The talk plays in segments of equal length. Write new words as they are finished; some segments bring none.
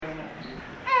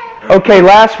Okay,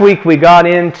 last week we got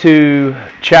into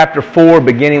chapter 4,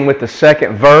 beginning with the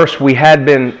second verse. We had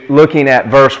been looking at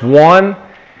verse 1,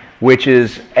 which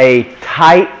is a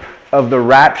type of the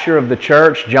rapture of the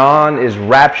church. John is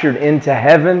raptured into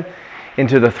heaven,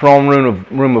 into the throne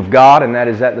room of God, and that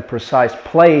is at the precise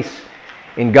place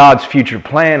in God's future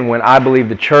plan when I believe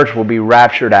the church will be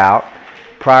raptured out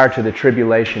prior to the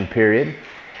tribulation period.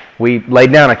 We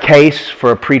laid down a case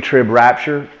for a pre-trib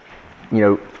rapture,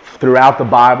 throughout the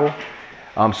Bible,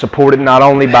 supported not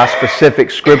only by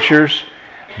specific scriptures,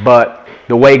 but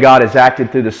the way God has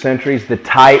acted through the centuries, the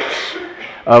types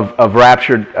of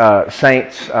raptured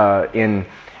saints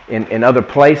in other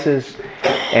places.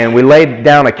 And we laid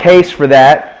down a case for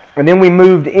that. And then we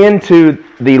moved into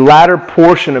the latter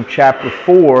portion of chapter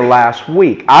 4 last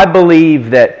week. I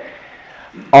believe that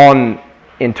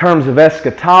in terms of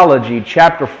eschatology,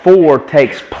 chapter 4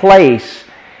 takes place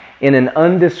in an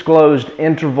undisclosed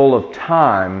interval of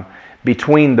time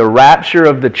between the rapture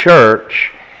of the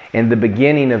church and the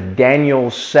beginning of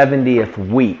Daniel's 70th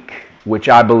week, which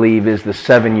I believe is the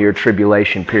 7-year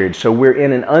tribulation period. So we're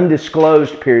in an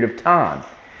undisclosed period of time.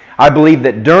 I believe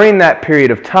that during that period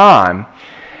of time,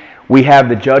 we have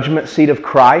the judgment seat of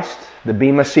Christ, the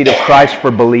bema seat of Christ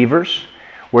for believers,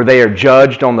 where they are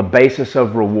judged on the basis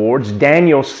of rewards.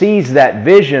 Daniel sees that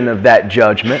vision of that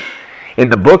judgment. In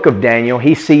the book of Daniel,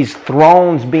 he sees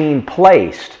thrones being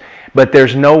placed, but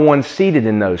there's no one seated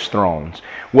in those thrones.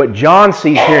 What John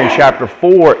sees here in chapter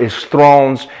 4 is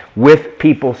thrones with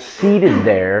people seated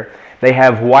there. They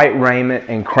have white raiment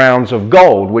and crowns of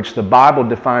gold, which the Bible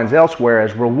defines elsewhere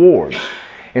as rewards.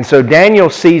 And so Daniel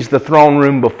sees the throne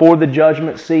room before the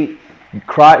judgment seat.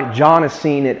 John is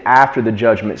seeing it after the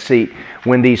judgment seat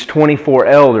when these 24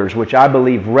 elders, which I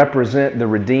believe represent the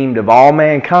redeemed of all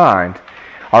mankind,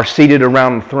 are seated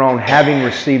around the throne having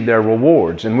received their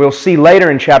rewards. And we'll see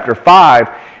later in chapter 5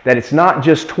 that it's not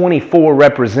just 24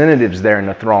 representatives there in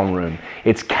the throne room.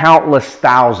 It's countless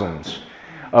thousands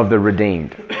of the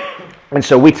redeemed. And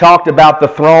so we talked about the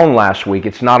throne last week.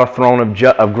 It's not a throne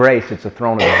of grace, it's a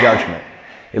throne of judgment.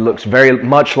 It looks very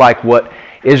much like what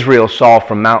Israel saw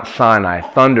from Mount Sinai,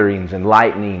 thunderings and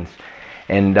lightnings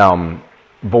and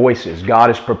voices. God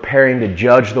is preparing to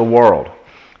judge the world.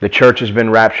 The church has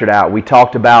been raptured out. We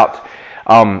talked about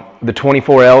the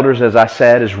 24 elders, as I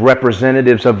said, as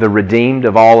representatives of the redeemed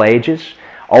of all ages.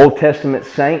 Old Testament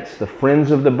saints, the friends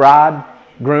of the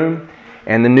bridegroom,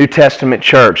 and the New Testament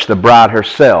church, the bride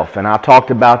herself. And I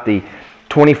talked about the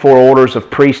 24 orders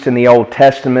of priests in the Old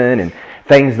Testament and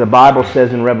things the Bible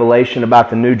says in Revelation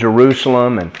about the New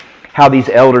Jerusalem and how these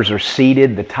elders are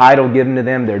seated, the title given to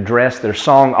them, their dress, their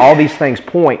song. All these things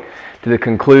point to the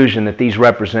conclusion that these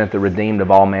represent the redeemed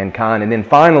of all mankind. And then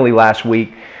finally last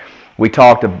week, we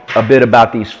talked a bit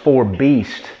about these 4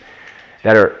 beasts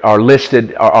that are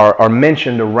listed, are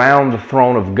mentioned around the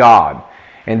throne of God.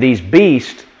 And these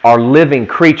beasts are living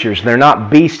creatures. They're not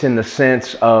beasts in the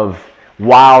sense of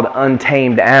wild,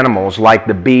 untamed animals like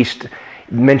the beast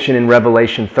mentioned in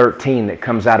Revelation 13 that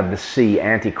comes out of the sea,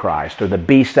 Antichrist, or the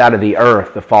beast out of the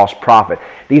earth, the false prophet.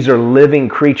 These are living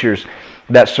creatures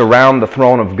that surround the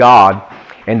throne of God,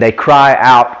 and they cry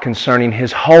out concerning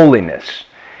His holiness.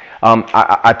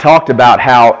 I talked about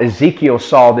how Ezekiel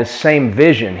saw this same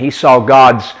vision. He saw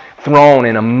God's throne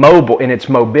in its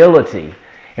mobility,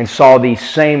 and saw these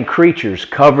same creatures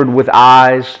covered with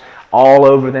eyes all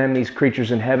over them. These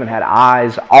creatures in heaven had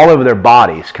eyes all over their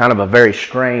bodies, kind of a very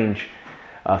strange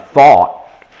thought.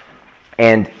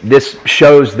 And this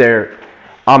shows their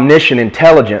omniscient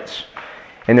intelligence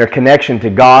and their connection to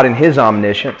God and His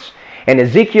omniscience. And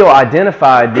Ezekiel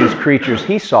identified these creatures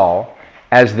he saw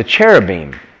as the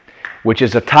cherubim, which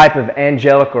is a type of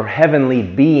angelic or heavenly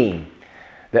being.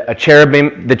 The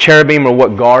cherubim are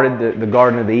what guarded the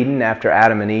Garden of Eden after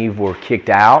Adam and Eve were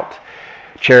kicked out.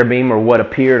 Cherubim are what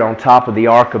appeared on top of the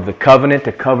Ark of the Covenant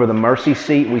to cover the mercy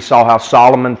seat. We saw how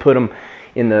Solomon put them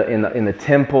in the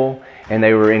temple, and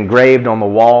they were engraved on the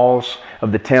walls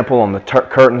of the temple, on the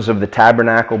curtains of the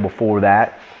tabernacle before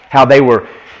that. How they were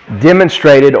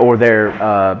demonstrated, or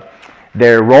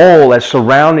their role as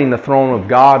surrounding the throne of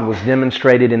God was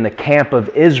demonstrated in the camp of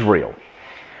Israel,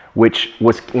 which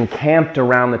was encamped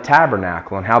around the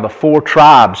tabernacle, and how the 4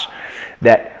 tribes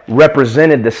that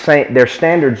represented their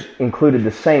standards included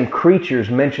the same creatures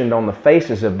mentioned on the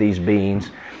faces of these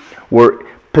beings were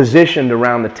positioned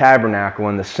around the tabernacle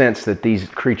in the sense that these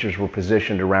creatures were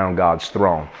positioned around God's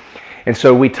throne. And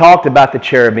so we talked about the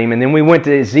cherubim, and then we went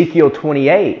to Ezekiel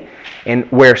 28, and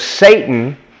where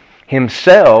Satan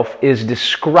himself is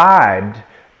described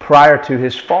prior to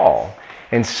his fall.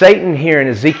 And Satan here in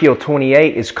Ezekiel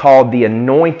 28 is called the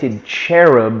anointed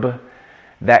cherub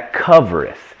that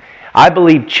covereth. I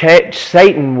believe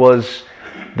Satan was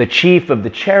the chief of the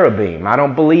cherubim. I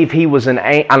don't believe he was an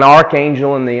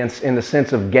archangel in the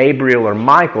sense of Gabriel or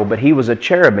Michael, but he was a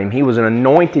cherubim. He was an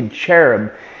anointed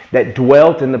cherub that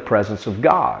dwelt in the presence of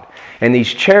God. And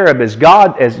these cherub, as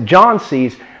John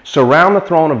sees, surround the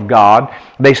throne of God.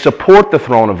 They support the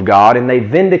throne of God, and they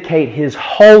vindicate His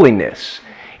holiness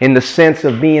in the sense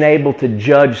of being able to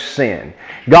judge sin.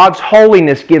 God's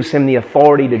holiness gives Him the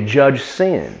authority to judge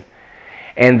sin.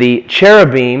 And the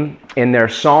cherubim, in their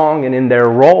song and in their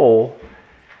role,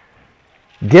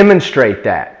 demonstrate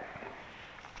that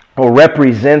or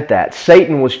represent that.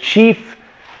 Satan was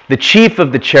the chief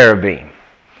of the cherubim.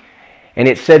 And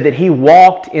it said that he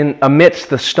walked amidst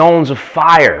the stones of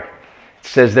fire. It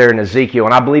says there in Ezekiel.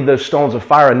 And I believe those stones of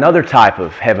fire are another type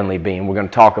of heavenly being we're going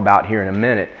to talk about here in a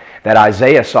minute that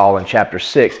Isaiah saw in chapter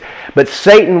 6. But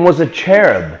Satan was a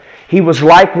cherub. He was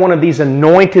like one of these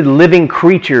anointed living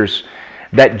creatures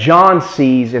that John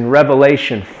sees in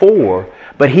Revelation 4,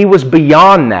 but he was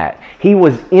beyond that. He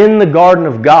was in the garden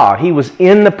of God. He was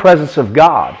in the presence of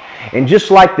God. And just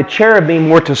like the cherubim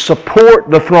were to support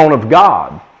the throne of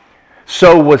God,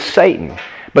 so was Satan.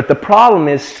 But the problem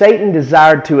is Satan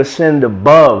desired to ascend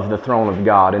above the throne of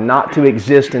God and not to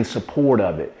exist in support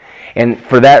of it. And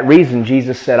for that reason,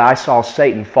 Jesus said, I saw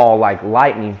Satan fall like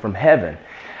lightning from heaven.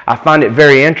 I find it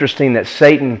very interesting that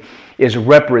Satan is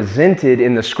represented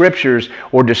in the Scriptures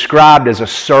or described as a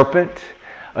serpent,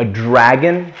 a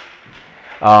dragon,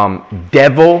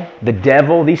 devil, the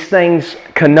devil. These things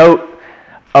connote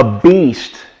a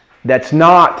beast that's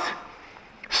not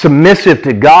submissive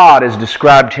to God as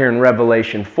described here in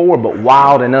Revelation 4, but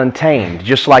wild and untamed,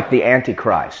 just like the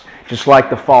Antichrist, just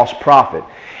like the false prophet.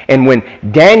 And when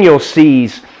Daniel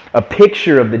sees a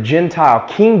picture of the Gentile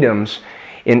kingdoms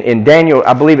in Daniel,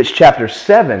 I believe it's chapter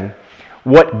 7,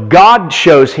 what God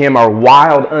shows him are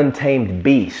wild, untamed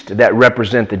beasts that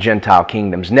represent the Gentile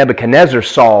kingdoms. Nebuchadnezzar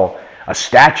saw a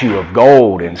statue of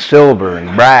gold and silver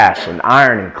and brass and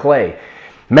iron and clay.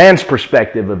 Man's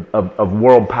perspective of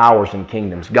world powers and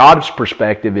kingdoms. God's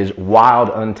perspective is wild,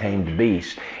 untamed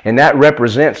beasts. And that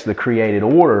represents the created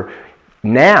order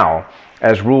now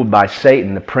as ruled by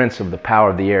Satan, the prince of the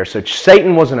power of the air. So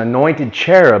Satan was an anointed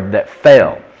cherub that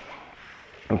fell.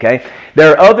 Okay?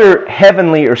 There are other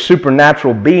heavenly or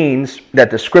supernatural beings that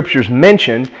the Scriptures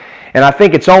mentioned, and I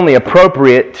think it's only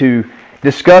appropriate to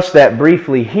discuss that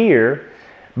briefly here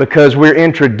because we're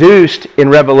introduced in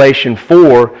Revelation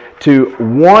 4 to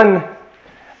one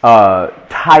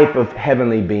type of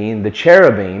heavenly being, the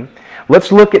cherubim.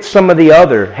 Let's look at some of the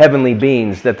other heavenly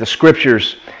beings that the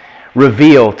Scriptures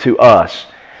reveal to us.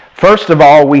 First of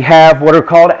all, we have what are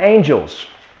called angels.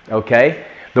 Okay?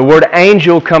 The word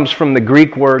angel comes from the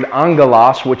Greek word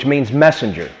angelos, which means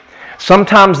messenger.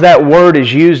 Sometimes that word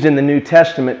is used in the New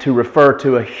Testament to refer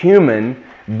to a human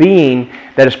being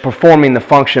that is performing the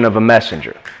function of a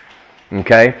messenger.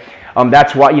 Okay?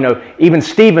 That's why, even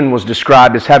Stephen was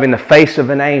described as having the face of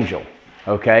an angel.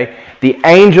 Okay? The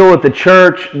angel at the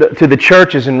church, to the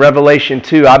churches in Revelation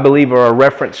 2, I believe are a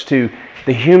reference to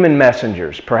the human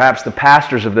messengers, perhaps the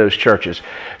pastors of those churches.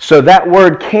 So that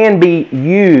word can be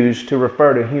used to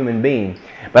refer to a human being.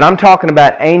 But I'm talking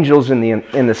about angels in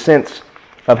the sense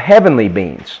of heavenly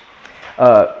beings.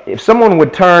 If someone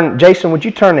would turn, Jason, would you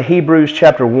turn to Hebrews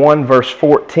chapter 1, verse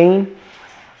 14?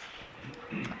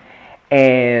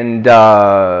 And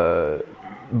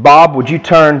Bob, would you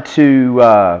turn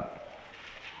to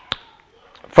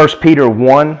 1 Peter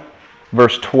 1,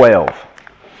 verse 12?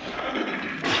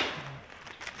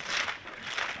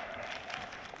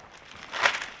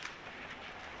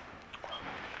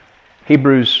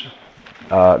 Hebrews,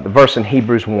 the verse in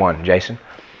Hebrews 1, Jason.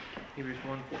 Hebrews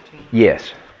 1:14.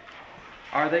 Yes.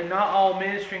 Are they not all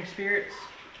ministering spirits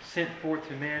sent forth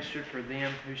to minister for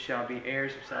them who shall be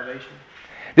heirs of salvation?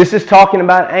 This is talking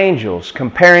about angels,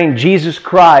 comparing Jesus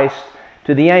Christ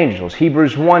to the angels.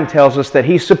 Hebrews 1 tells us that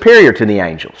He's superior to the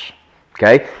angels.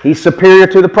 Okay? He's superior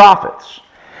to the prophets.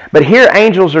 But here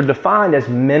angels are defined as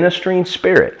ministering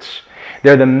spirits.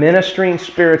 They're the ministering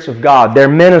spirits of God. They're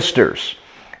ministers.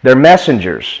 They're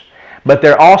messengers. But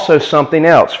they're also something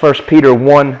else. 1 Peter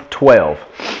 1:12.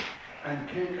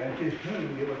 Unto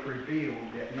whom it was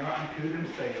revealed that not unto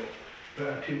themselves, but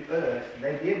unto us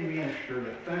they did minister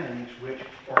the things which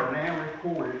are now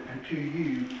recorded unto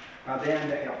you by them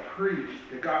that have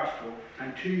preached the gospel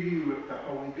unto you with the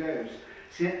Holy Ghost,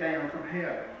 sent down from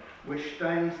heaven, which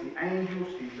things the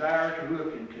angels desire to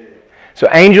look into. So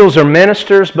angels are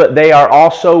ministers, but they are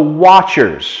also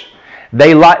watchers.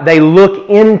 They look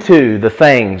into the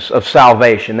things of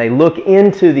salvation. They look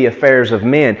into the affairs of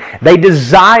men. They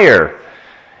desire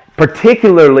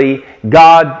particularly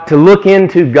God, to look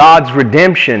into God's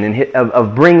redemption and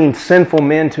of bringing sinful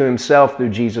men to Himself through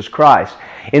Jesus Christ.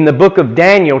 In the book of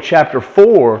Daniel, chapter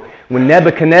 4, when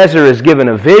Nebuchadnezzar is given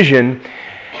a vision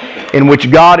in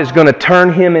which God is going to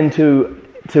turn him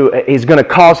He's going to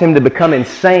cause him to become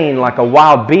insane like a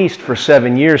wild beast for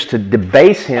 7 years, to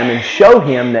debase him and show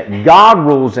him that God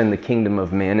rules in the kingdom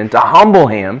of men, and to humble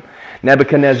him.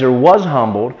 Nebuchadnezzar was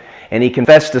humbled, and he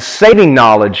confessed a saving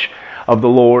knowledge of the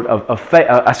Lord,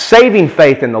 a saving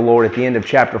faith in the Lord at the end of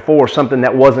chapter 4, something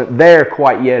that wasn't there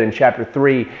quite yet in chapter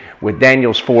 3 with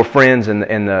Daniel's 4 friends and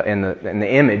the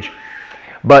image.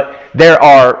 But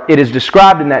it is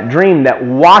described in that dream that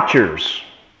watchers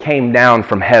came down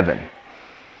from heaven.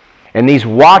 And these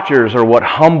watchers are what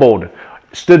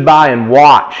stood by and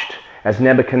watched as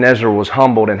Nebuchadnezzar was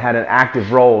humbled and had an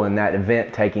active role in that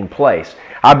event taking place.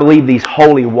 I believe these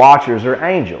holy watchers are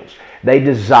angels. They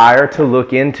desire to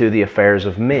look into the affairs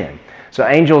of men. So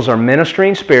angels are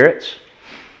ministering spirits,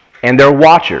 and they're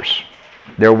watchers.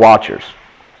 They're watchers.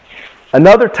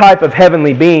 Another type of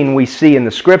heavenly being we see in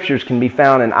the Scriptures can be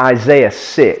found in Isaiah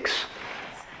 6.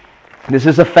 This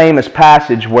is a famous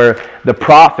passage where the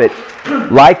prophet,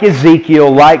 like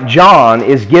Ezekiel, like John,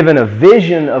 is given a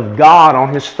vision of God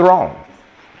on His throne.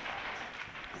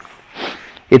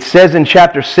 It says in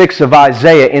chapter 6 of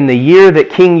Isaiah, "In the year that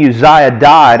King Uzziah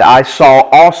died, I saw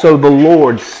also the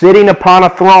Lord sitting upon a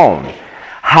throne,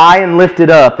 high and lifted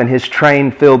up, and His train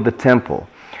filled the temple.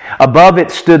 Above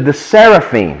it stood the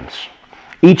seraphims.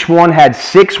 Each one had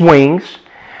 6 wings.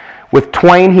 With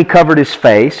twain He covered His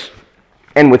face,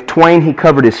 and with twain He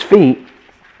covered His feet,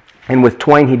 and with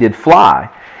twain He did fly.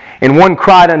 And one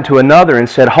cried unto another and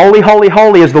said, Holy, holy,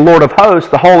 holy is the Lord of hosts.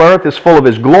 The whole earth is full of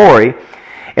His glory.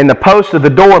 And the post of the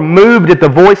door moved at the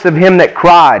voice of him that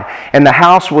cried, and the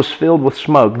house was filled with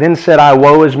smoke. Then said I,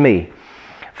 Woe is me,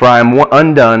 for I am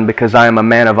undone, because I am a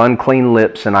man of unclean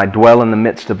lips, and I dwell in the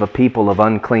midst of a people of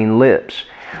unclean lips.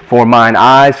 For mine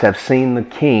eyes have seen the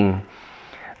King,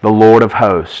 the Lord of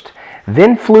hosts.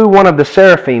 Then flew one of the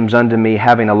seraphims unto me,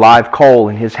 having a live coal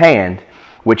in his hand,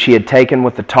 which he had taken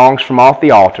with the tongs from off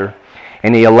the altar.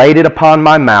 And he laid it upon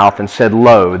my mouth, and said,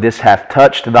 Lo, this hath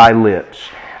touched thy lips.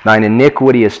 Thine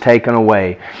iniquity is taken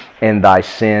away, and thy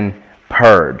sin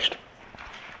purged."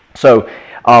 So,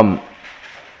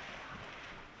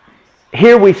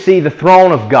 here we see the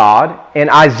throne of God,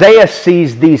 and Isaiah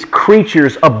sees these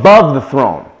creatures above the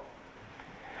throne.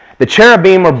 The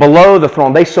cherubim are below the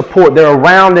throne. They're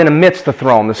around and amidst the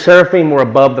throne. The seraphim were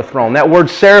above the throne. That word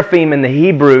seraphim in the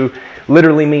Hebrew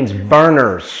literally means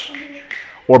burners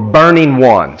or burning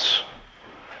ones.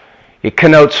 It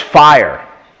connotes fire.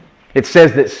 It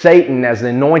says that Satan, as the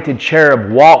anointed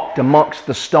cherub, walked amongst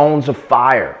the stones of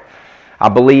fire. I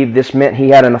believe this meant he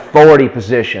had an authority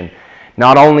position,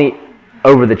 not only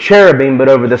over the cherubim, but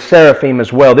over the seraphim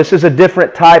as well. This is a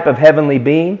different type of heavenly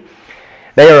being.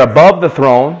 They are above the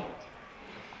throne.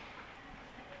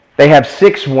 They have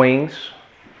 6 wings,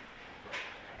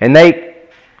 and they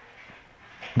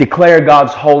declare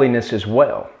God's holiness as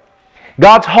well.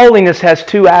 God's holiness has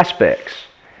 2 aspects.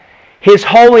 His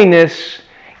holiness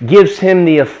gives Him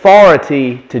the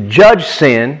authority to judge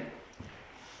sin,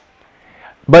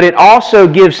 but it also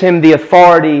gives Him the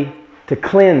authority to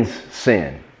cleanse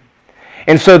sin.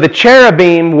 And so the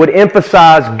cherubim would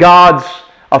emphasize God's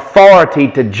authority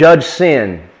to judge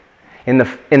sin in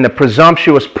the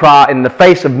presumptuous pride, in the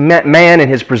face of man and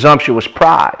his presumptuous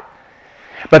pride.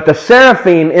 But the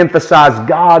seraphim emphasize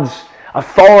God's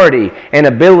authority and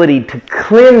ability to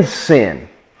cleanse sin,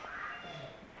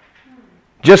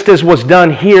 just as was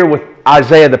done here with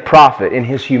Isaiah the prophet in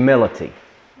his humility.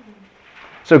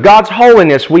 So God's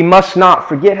holiness, we must not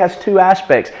forget, has 2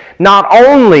 aspects. Not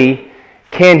only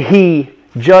can He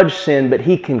judge sin, but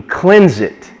He can cleanse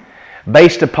it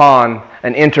based upon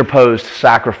an interposed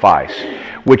sacrifice,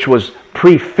 which was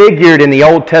prefigured in the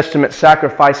Old Testament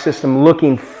sacrifice system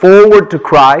looking forward to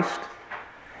Christ,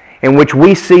 and which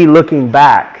we see looking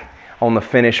back on the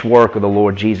finished work of the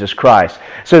Lord Jesus Christ.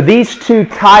 So these 2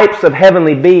 types of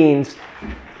heavenly beings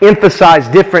emphasize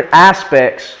different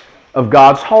aspects of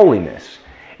God's holiness.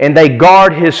 And they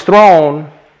guard His throne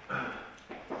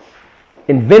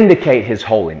and vindicate His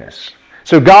holiness.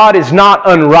 So God is not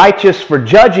unrighteous for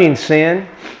judging sin,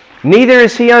 neither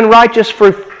is He unrighteous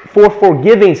for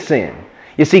forgiving sin.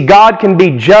 You see, God can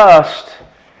be just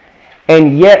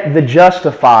and yet the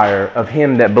justifier of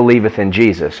him that believeth in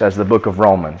Jesus, as the book of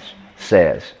Romans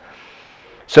says.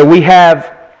 So we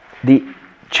have the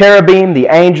cherubim, the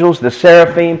angels, the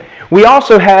seraphim. We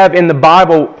also have in the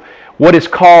Bible what is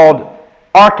called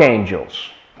archangels.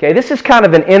 Okay, this is kind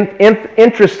of an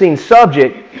interesting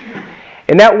subject.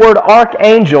 And that word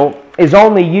archangel is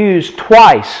only used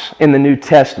twice in the New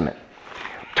Testament.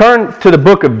 Turn to the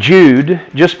book of Jude,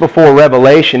 just before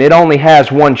Revelation. It only has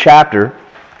one chapter.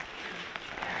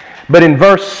 But in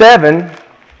verse 7,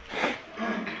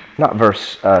 not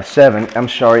verse 7, I'm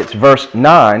sorry, it's verse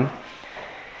 9.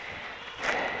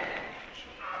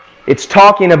 It's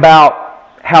talking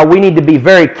about how we need to be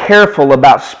very careful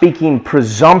about speaking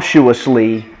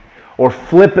presumptuously or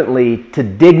flippantly to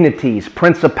dignities,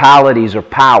 principalities, or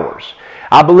powers.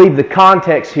 I believe the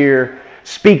context here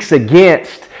speaks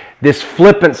against this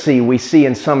flippancy we see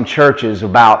in some churches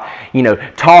about,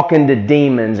 talking to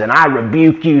demons and I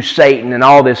rebuke you, Satan, and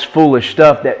all this foolish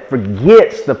stuff that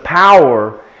forgets the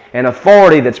power and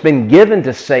authority that's been given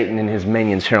to Satan and his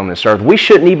minions here on this earth. We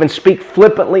shouldn't even speak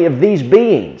flippantly of these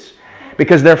beings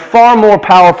because they're far more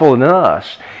powerful than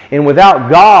us. And without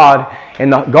God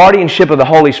and the guardianship of the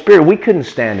Holy Spirit, we couldn't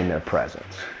stand in their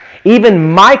presence.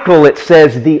 Even Michael, it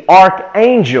says, the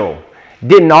archangel,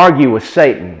 didn't argue with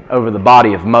Satan over the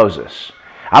body of Moses.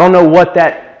 I don't know what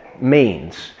that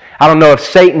means. I don't know if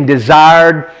Satan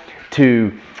desired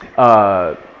to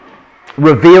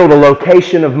reveal the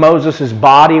location of Moses'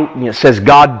 body. It says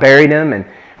God buried him, and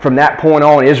from that point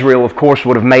on, Israel, of course,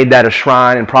 would have made that a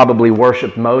shrine and probably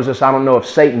worshipped Moses. I don't know if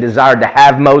Satan desired to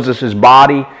have Moses'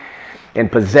 body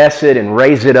and possess it and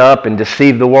raise it up and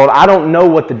deceive the world. I don't know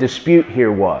what the dispute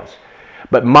here was.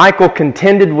 But Michael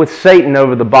contended with Satan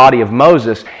over the body of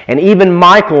Moses. And even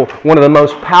Michael, one of the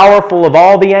most powerful of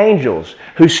all the angels,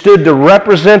 who stood to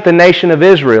represent the nation of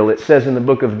Israel, it says in the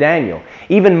book of Daniel,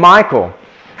 even Michael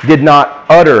did not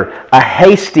utter a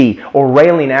hasty or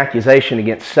railing accusation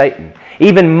against Satan.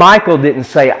 Even Michael didn't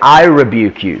say, I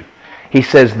rebuke you. He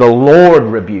says, the Lord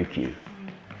rebuke you.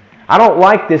 I don't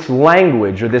like this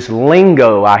language or this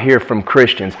lingo I hear from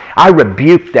Christians. I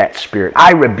rebuke that spirit.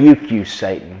 I rebuke you,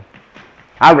 Satan.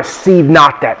 I receive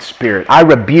not that spirit. I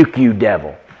rebuke you,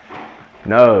 devil.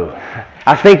 No.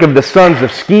 I think of the sons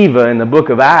of Sceva in the book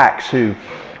of Acts who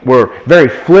were very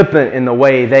flippant in the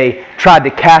way they tried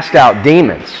to cast out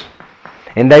demons.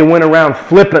 And they went around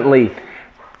flippantly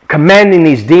commanding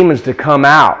these demons to come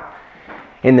out.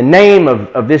 In the name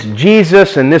of this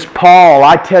Jesus and this Paul,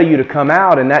 I tell you to come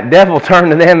out. And that devil turned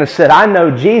to them and said, I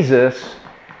know Jesus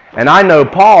and I know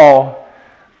Paul,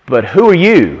 but who are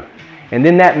you? And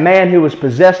then that man who was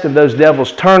possessed of those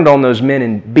devils turned on those men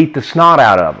and beat the snot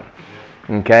out of them.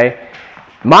 Okay?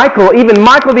 Even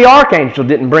Michael the archangel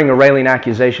didn't bring a railing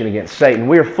accusation against Satan.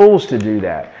 We are fools to do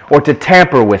that, or to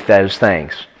tamper with those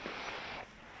things,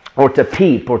 or to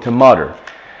peep, or to mutter.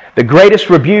 The greatest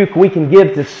rebuke we can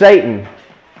give to Satan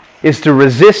is to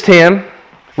resist him,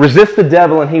 resist the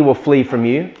devil, and he will flee from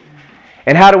you.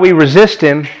 And how do we resist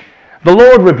him? The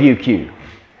Lord rebuke you.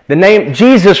 The name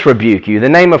Jesus rebuke you, the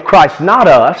name of Christ, not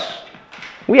us.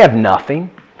 We have nothing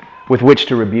with which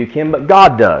to rebuke him, but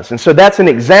God does. And so that's an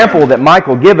example that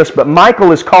Michael gives us, but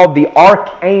Michael is called the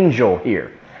archangel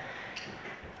here,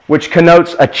 which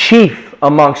connotes a chief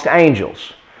amongst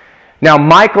angels. Now,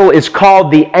 Michael is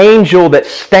called the angel that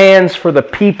stands for the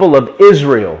people of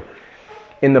Israel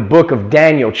in the book of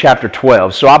Daniel, chapter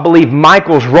 12. So I believe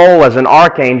Michael's role as an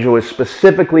archangel is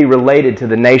specifically related to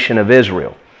the nation of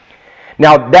Israel.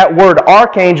 Now, that word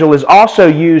archangel is also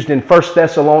used in 1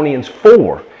 Thessalonians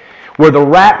 4, where the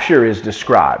rapture is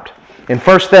described. In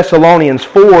 1 Thessalonians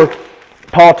 4,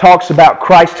 Paul talks about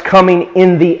Christ coming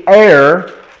in the air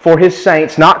for his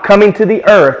saints, not coming to the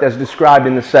earth as described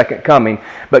in the second coming,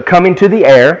 but coming to the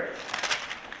air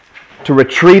to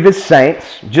retrieve his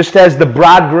saints, just as the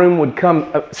bridegroom would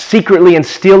come secretly and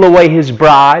steal away his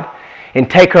bride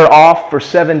and take her off for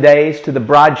 7 days to the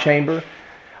bride chamber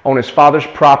on his father's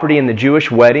property in the Jewish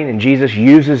wedding. And Jesus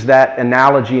uses that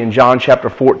analogy in John chapter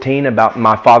 14 about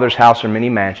my Father's house are many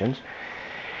mansions.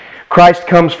 Christ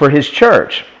comes for his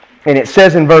church. And it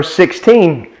says in verse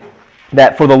 16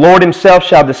 that for the Lord himself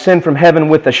shall descend from heaven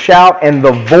with a shout and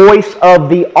the voice of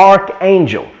the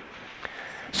archangel.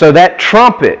 So that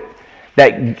trumpet,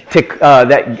 that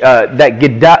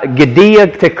Gidia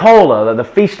Tekola, the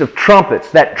Feast of Trumpets,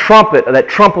 that trumpet, that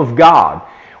trump of God,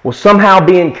 will somehow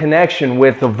be in connection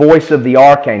with the voice of the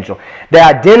archangel. The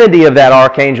identity of that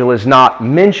archangel is not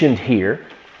mentioned here.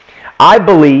 I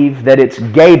believe that it's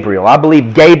Gabriel. I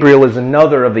believe Gabriel is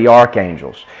another of the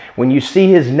archangels. When you see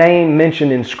his name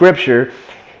mentioned in Scripture,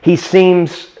 he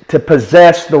seems to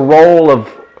possess the role of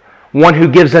one who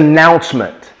gives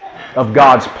announcement of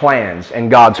God's plans and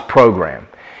God's program.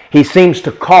 He seems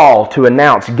to call, to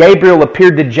announce. Gabriel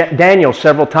appeared to Daniel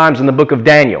several times in the book of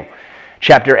Daniel.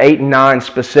 Chapter 8 and 9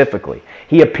 specifically.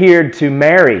 He appeared to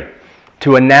Mary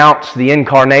to announce the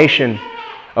incarnation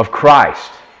of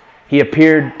Christ. He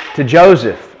appeared to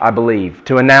Joseph I believe,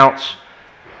 to announce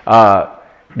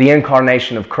the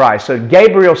incarnation of Christ. So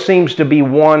Gabriel seems to be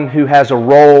one who has a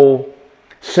role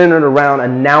centered around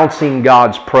announcing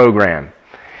God's program.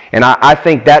 And I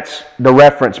think that's the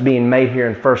reference being made here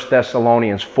in 1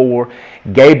 Thessalonians 4,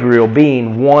 Gabriel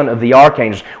being one of the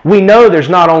archangels. We know there's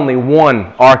not only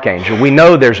one archangel. We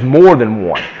know there's more than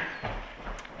one.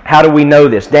 How do we know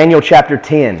this? Daniel chapter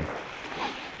 10.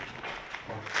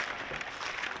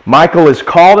 Michael is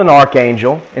called an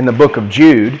archangel in the book of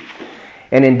Jude.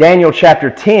 And in Daniel chapter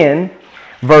 10,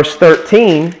 verse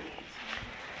 13,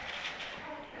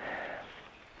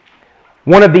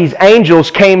 one of these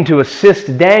angels came to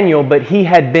assist Daniel, but he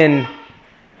had been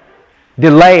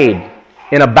delayed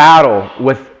in a battle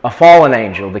with a fallen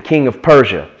angel, the king of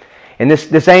Persia. And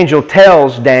this angel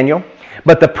tells Daniel,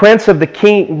 "But the prince of the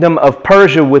kingdom of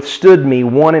Persia withstood me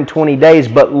 21 days.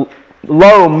 But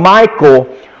lo, Michael,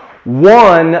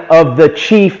 one of the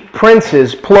chief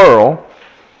princes," plural,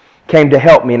 "came to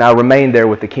help me, and I remained there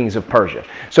with the kings of Persia."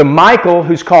 So Michael,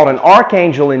 who's called an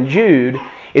archangel in Jude,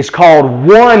 is called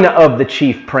one of the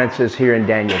chief princes here in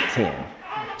Daniel 10.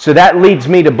 So that leads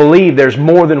me to believe there's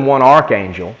more than one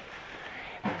archangel.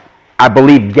 I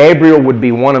believe Gabriel would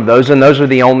be one of those, and those are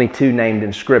the only two named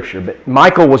in Scripture. But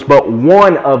Michael was but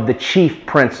one of the chief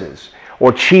princes,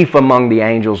 or chief among the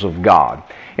angels of God.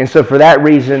 And so for that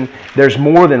reason, there's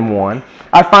more than one.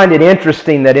 I find it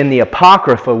interesting that in the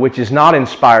Apocrypha, which is not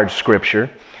inspired Scripture,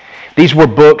 these were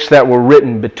books that were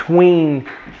written between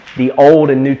the Old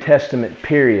and New Testament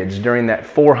periods during that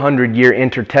 400-year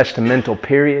intertestamental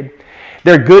period.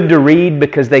 They're good to read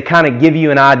because they kind of give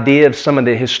you an idea of some of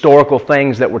the historical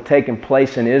things that were taking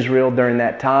place in Israel during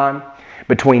that time,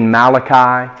 between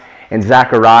Malachi and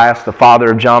Zacharias, the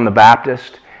father of John the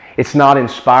Baptist. It's not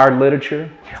inspired literature.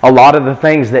 A lot of the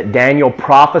things that Daniel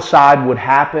prophesied would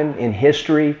happen in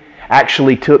history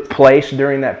actually took place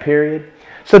during that period.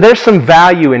 So there's some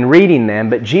value in reading them,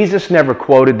 but Jesus never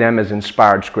quoted them as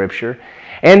inspired Scripture.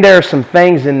 And there are some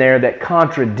things in there that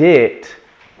contradict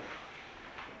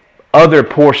other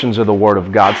portions of the Word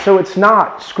of God. So it's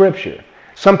not Scripture.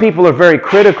 Some people are very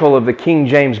critical of the King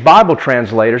James Bible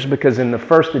translators because in the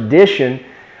first edition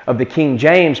of the King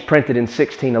James, printed in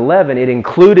 1611, it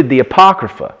included the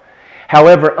Apocrypha.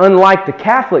 However, unlike the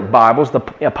Catholic Bibles, the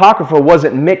Apocrypha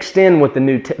wasn't mixed in with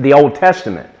the Old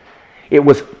Testament. It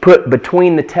was put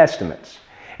between the Testaments.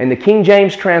 And the King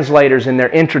James translators in their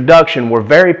introduction were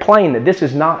very plain that this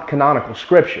is not canonical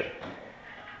Scripture.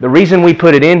 The reason we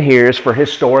put it in here is for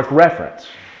historic reference.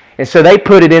 And so they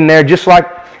put it in there just like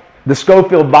the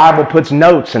Scofield Bible puts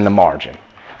notes in the margin.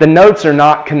 The notes are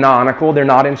not canonical, they're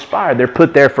not inspired, they're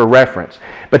put there for reference.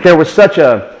 But there was such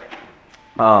a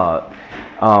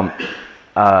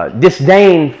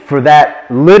disdain for that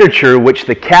literature which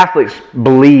the Catholics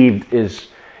believed is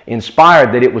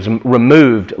inspired that it was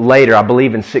removed later, I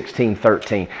believe in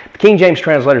 1613. The King James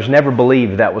translators never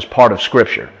believed that was part of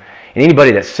Scripture. And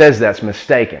anybody that says that's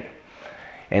mistaken.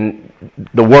 And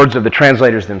the words of the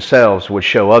translators themselves would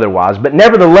show otherwise. But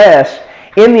nevertheless,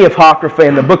 in the Apocrypha,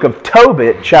 in the book of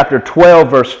Tobit, chapter 12,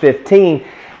 verse 15,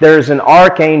 there is an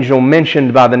archangel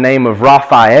mentioned by the name of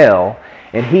Raphael,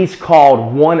 and he's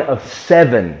called one of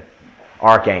 7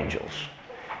 archangels.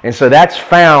 And so that's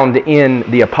found in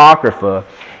the Apocrypha.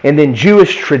 And then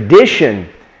Jewish tradition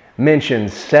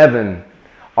mentions 7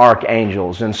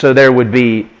 archangels. And so there would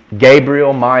be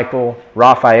Gabriel, Michael,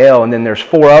 Raphael, and then there's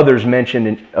 4 others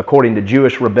mentioned according to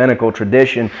Jewish rabbinical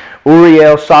tradition: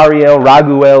 Uriel, Sariel,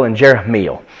 Raguel, and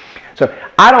Jerahmeel. So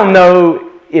I don't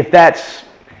know if that's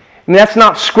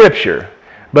not Scripture,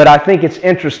 but I think it's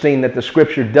interesting that the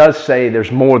Scripture does say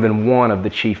there's more than one of the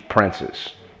chief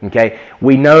princes. Okay?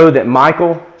 We know that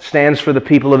Michael stands for the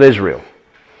people of Israel.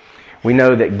 We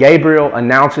know that Gabriel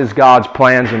announces God's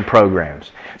plans and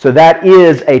programs. So that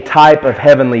is a type of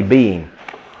heavenly being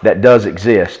that does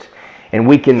exist. And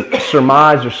we can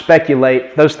surmise or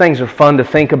speculate. Those things are fun to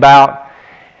think about,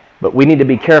 but we need to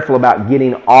be careful about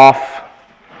getting off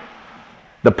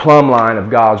the plumb line of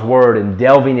God's Word and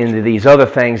delving into these other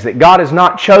things that God has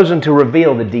not chosen to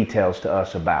reveal the details to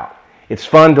us about. It's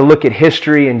fun to look at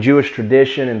history and Jewish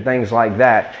tradition and things like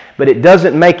that, but it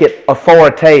doesn't make it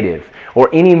authoritative or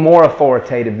any more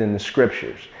authoritative than the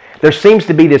Scriptures. There seems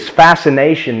to be this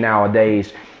fascination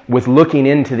nowadays with looking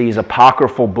into these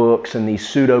apocryphal books and these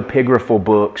pseudepigraphal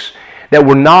books that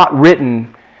were not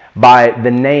written by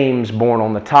the names borne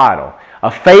on the title. A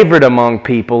favorite among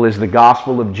people is the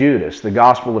Gospel of Judas, the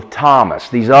Gospel of Thomas,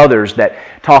 these others that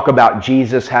talk about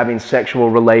Jesus having sexual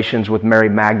relations with Mary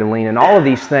Magdalene, and all of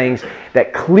these things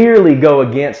that clearly go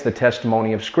against the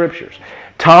testimony of Scriptures.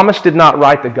 Thomas did not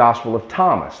write the Gospel of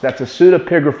Thomas. That's a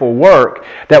pseudepigraphal work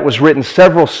that was written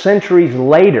several centuries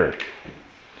later.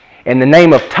 And the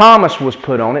name of Thomas was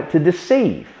put on it to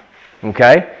deceive.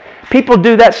 Okay? People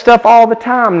do that stuff all the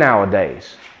time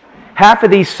nowadays. Half of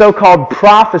these so-called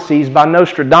prophecies by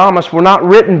Nostradamus were not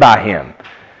written by him.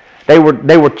 They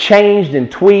were changed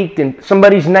and tweaked, and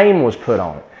somebody's name was put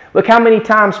on it. Look how many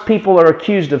times people are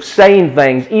accused of saying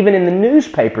things, even in the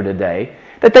newspaper today,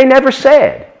 that they never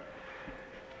said.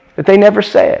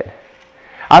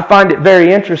 I find it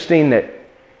very interesting that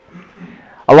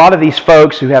a lot of these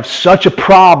folks who have such a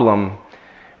problem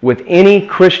with any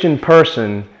Christian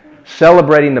person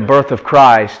celebrating the birth of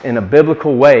Christ in a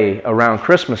biblical way around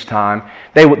Christmas time,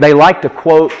 they like to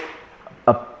quote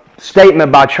a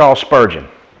statement by Charles Spurgeon.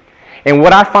 And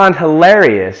what I find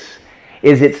hilarious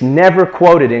is it's never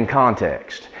quoted in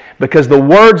context, because the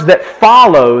words that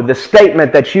follow the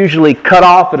statement that's usually cut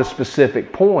off at a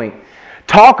specific point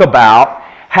talk about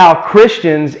how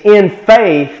Christians in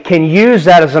faith can use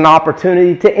that as an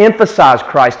opportunity to emphasize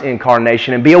Christ's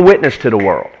incarnation and be a witness to the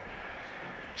world.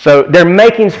 So they're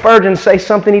making Spurgeon say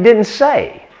something he didn't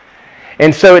say.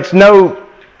 And so it's no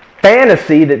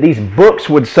fantasy that these books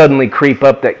would suddenly creep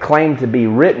up that claim to be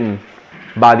written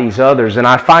by these others. And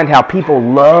I find how people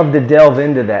love to delve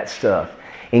into that stuff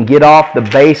and get off the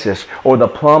basis or the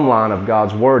plumb line of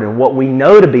God's Word and what we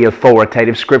know to be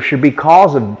authoritative Scripture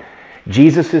because of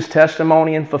Jesus'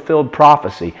 testimony and fulfilled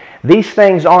prophecy. These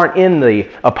things aren't in the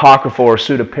apocryphal or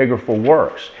pseudepigraphal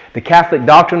works. The Catholic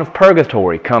doctrine of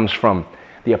purgatory comes from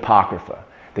the Apocrypha.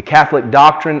 The Catholic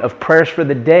doctrine of prayers for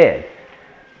the dead,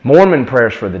 Mormon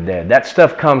prayers for the dead, that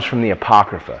stuff comes from the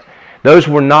Apocrypha. Those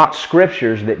were not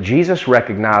scriptures that Jesus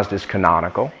recognized as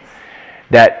canonical,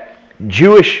 that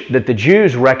the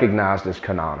Jews recognized as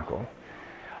canonical.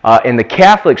 And the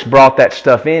Catholics brought that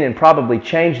stuff in and probably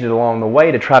changed it along the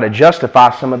way to try to justify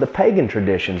some of the pagan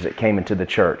traditions that came into the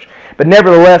church. But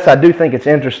nevertheless, I do think it's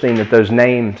interesting that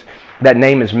that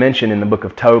name is mentioned in the book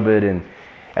of Tobit and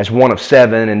as one of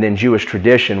 7, and then Jewish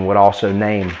tradition would also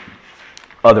name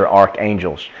other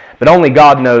archangels. But only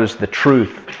God knows the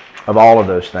truth of all of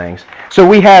those things. So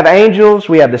we have angels,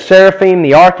 we have the seraphim,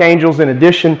 the archangels, in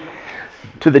addition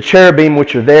to the cherubim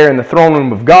which are there in the throne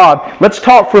room of God. Let's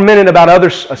talk for a minute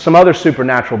about some other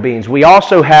supernatural beings. We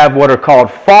also have what are called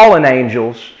fallen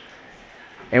angels,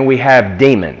 and we have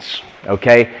demons.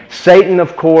 Okay? Satan,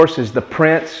 of course, is the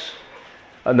prince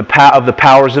of the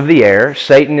powers of the air.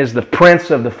 Satan is the prince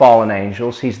of the fallen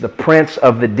angels. He's the prince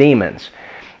of the demons.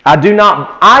 I do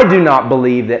not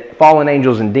believe that fallen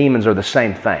angels and demons are the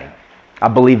same thing. I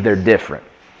believe they're different.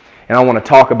 And I want to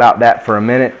talk about that for a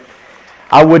minute.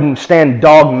 I wouldn't stand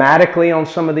dogmatically on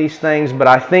some of these things, but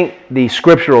I think the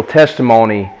scriptural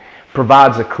testimony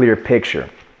provides a clear picture.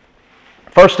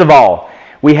 First of all,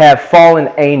 we have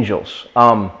fallen angels.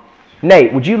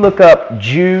 Nate, would you look up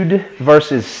Jude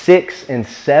verses 6 and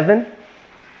 7?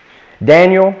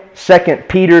 Daniel, 2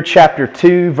 Peter chapter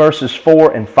 2 verses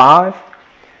 4 and 5.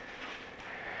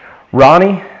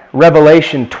 Ronnie,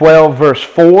 Revelation 12 verse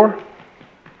 4.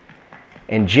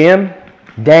 And Jim,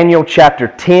 Daniel chapter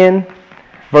 10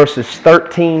 verses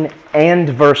 13 and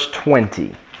verse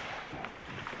 20.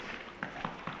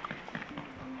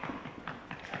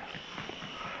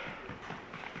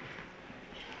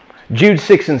 Jude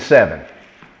 6 and 7.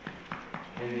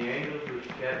 And the angels which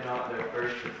kept not their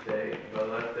first estate, but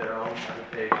left their own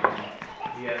habitation,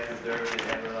 he hath preserved in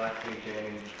everlasting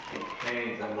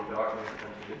chains under darkness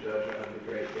unto the judgment of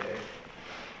the great day.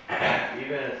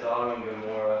 Even as Sodom and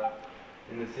Gomorrah,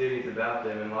 and the cities about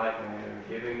them in like manner,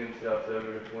 giving themselves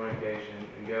over to fornication,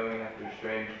 and going after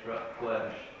strange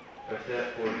flesh, are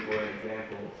set forth for an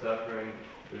example, suffering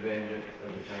the vengeance of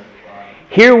eternal fire.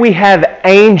 Here we have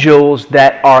angels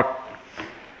that are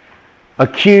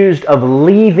accused of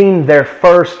leaving their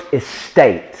first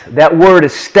estate. That word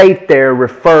estate there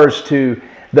refers to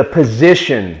the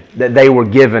position that they were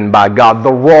given by God,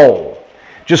 the role.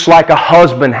 Just like a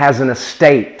husband has an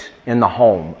estate in the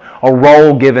home, a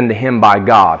role given to him by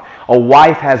God. A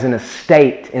wife has an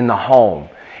estate in the home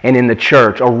and in the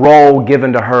church, a role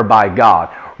given to her by God.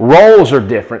 Roles are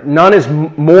different. None is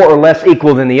more or less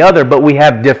equal than the other, but we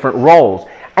have different roles.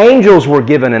 Angels were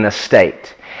given an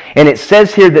estate. And it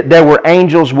says here that there were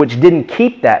angels which didn't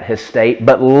keep that estate,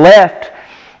 but left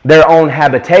their own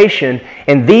habitation.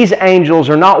 And these angels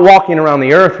are not walking around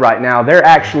the earth right now. They're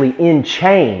actually in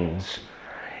chains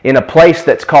in a place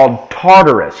that's called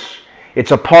Tartarus.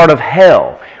 It's a part of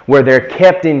hell where they're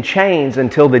kept in chains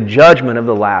until the judgment of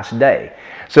the last day.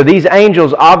 So these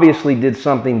angels obviously did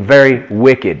something very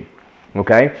wicked.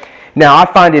 Okay? Now I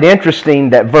find it interesting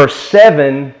that verse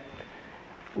 7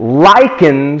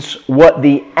 likens what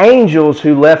the angels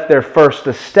who left their first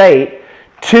estate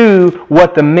to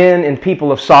what the men and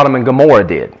people of Sodom and Gomorrah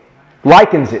did.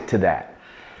 Likens it to that.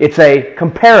 It's a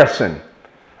comparison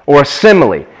or a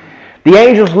simile. The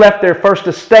angels left their first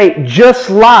estate just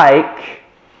like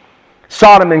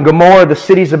Sodom and Gomorrah, the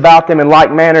cities about them in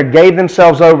like manner, gave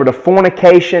themselves over to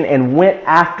fornication and went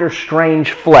after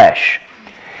strange flesh.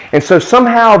 And so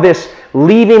somehow this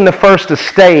leaving the first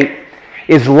estate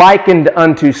is likened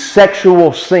unto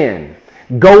sexual sin,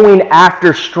 going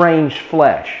after strange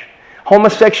flesh.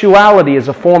 Homosexuality is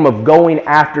a form of going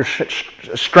after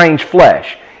strange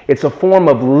flesh. It's a form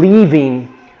of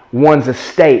leaving one's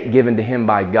estate given to him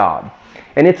by God.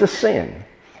 And it's a sin.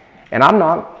 And I'm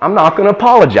not going to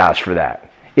apologize for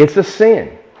that. It's a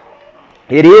sin.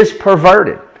 It is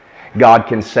perverted. God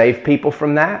can save people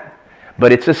from that,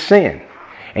 but it's a sin.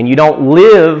 And you don't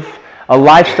live a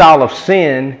lifestyle of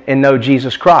sin and know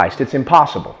Jesus Christ. It's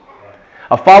impossible.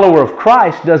 A follower of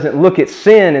Christ doesn't look at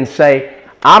sin and say,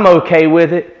 I'm okay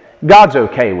with it, God's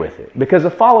okay with it. Because a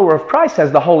follower of Christ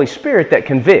has the Holy Spirit that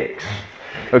convicts.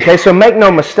 Okay, so make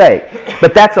no mistake.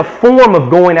 But that's a form of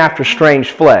going after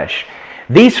strange flesh.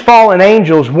 These fallen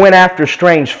angels went after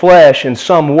strange flesh in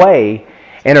some way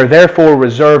and are therefore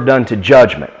reserved unto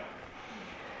judgment.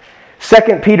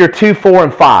 2 Peter 2, 4,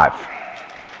 and 5.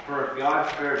 For if God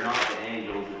spared not the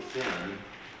angels that sinned,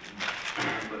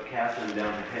 but cast them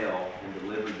down to hell, and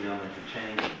delivered them into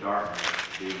chains of darkness,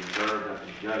 being reserved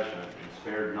unto judgment, and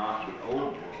spared not the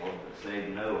old world, but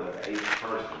saved Noah, the eighth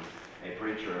person, a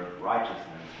preacher of righteousness,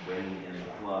 bringing in the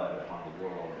flood upon the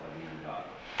world of evil God.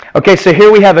 Okay, so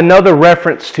here we have another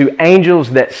reference to angels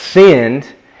that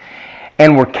sinned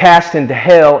and were cast into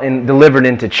hell and delivered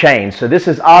into chains. So this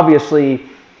is obviously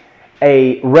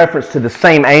a reference to the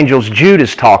same angels Jude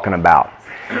is talking about.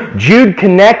 Jude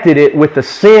connected it with the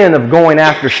sin of going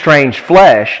after strange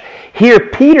flesh. Here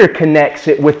Peter connects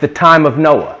it with the time of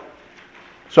Noah.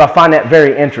 So I find that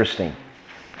very interesting.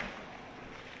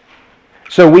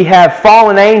 So we have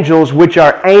fallen angels, which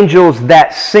are angels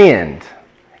that sinned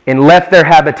and left their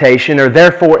habitation, are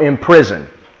therefore in prison,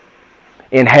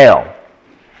 in hell,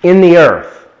 in the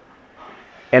earth.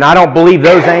 And I don't believe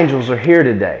those angels are here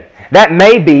today. That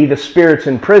may be the spirits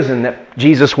in prison that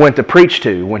Jesus went to preach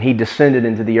to when He descended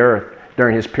into the earth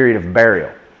during His period of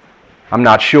burial. I'm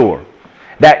not sure.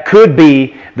 That could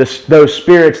be those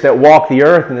spirits that walked the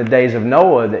earth in the days of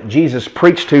Noah that Jesus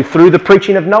preached to through the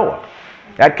preaching of Noah.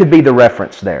 That could be the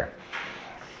reference there.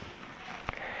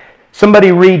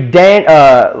 Somebody read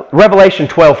Revelation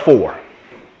 12:4.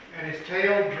 And his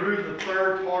tail drew the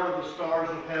third part of the stars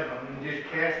of heaven, and did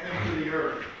cast them to the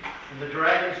earth. And the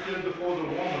dragon stood before the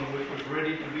woman which was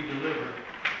ready to be delivered,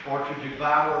 or to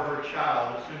devour her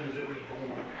child as soon as it was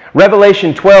born.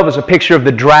 Revelation 12 is a picture of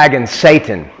the dragon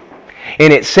Satan.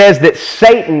 And it says that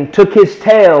Satan took his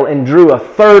tail and drew a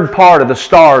third part of the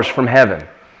stars from heaven.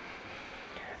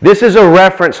 This is a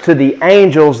reference to the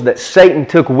angels that Satan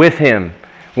took with him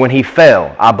when he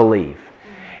fell, I believe.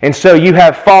 And so you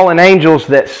have fallen angels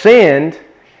that sinned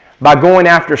by going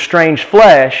after strange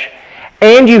flesh,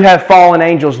 and you have fallen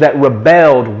angels that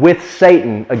rebelled with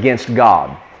Satan against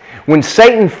God. When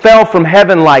Satan fell from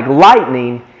heaven like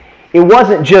lightning, it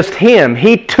wasn't just him.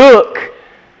 He took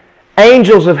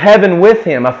angels of heaven with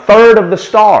him, a third of the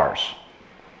stars.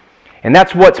 And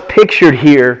that's what's pictured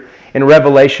here in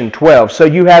Revelation 12. So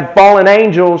you have fallen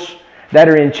angels that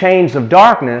are in chains of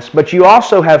darkness, but you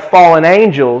also have fallen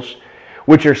angels,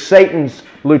 which are Satan's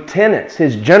lieutenants,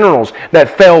 his generals,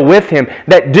 that fell with him,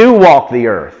 that do walk the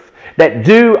earth, that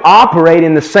do operate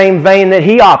in the same vein that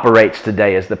he operates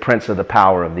today as the prince of the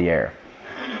power of the air.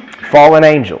 Fallen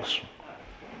angels.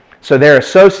 So they're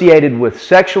associated with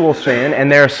sexual sin, and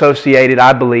they're associated,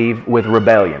 I believe, with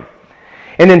rebellion.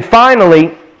 And then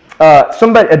finally,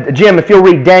 Jim, if you'll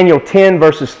read Daniel 10,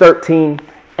 verses 13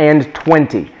 and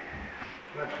 20.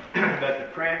 But the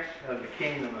prince of the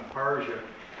kingdom of Persia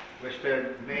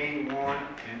withstood me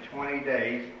 120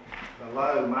 days.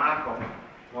 Below, Michael,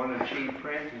 one of the chief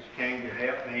princes, came to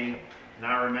help me, and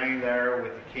I remained there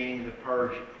with the kings of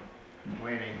Persia,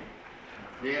 winning.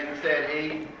 Then said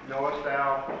he, Knowest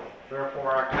thou,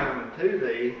 therefore I come unto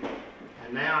thee,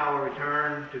 and now I will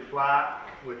return to flight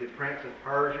with the prince of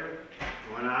Persia.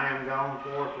 When I am gone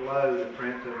forth, lo, the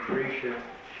prince of Greece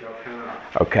shall come.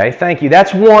 Okay, thank you.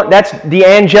 That's the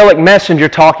angelic messenger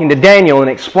talking to Daniel and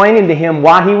explaining to him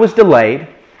why he was delayed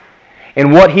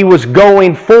and what he was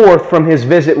going forth from his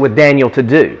visit with Daniel to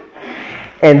do.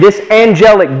 And this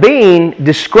angelic being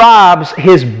describes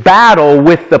his battle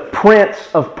with the prince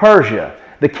of Persia,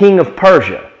 the king of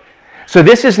Persia. So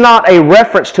this is not a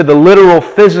reference to the literal,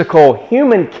 physical,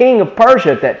 human king of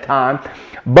Persia at that time,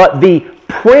 but the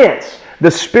prince,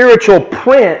 the spiritual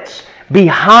prince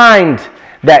behind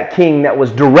that king that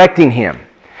was directing him.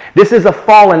 This is a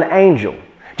fallen angel.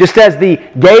 Just as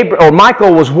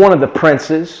Michael was one of the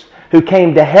princes who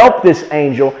came to help this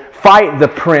angel fight the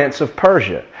prince of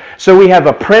Persia. So we have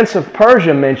a prince of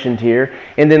Persia mentioned here,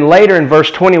 and then later in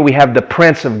verse 20 we have the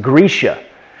prince of Grecia.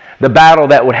 The battle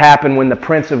that would happen when the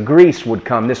prince of Greece would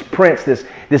come. This prince,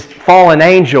 this fallen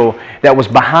angel that was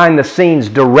behind the scenes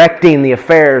directing the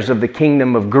affairs of the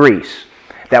kingdom of Greece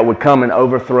that would come and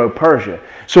overthrow Persia.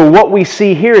 So what we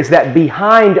see here is that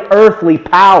behind earthly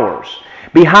powers,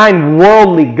 behind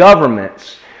worldly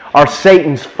governments, are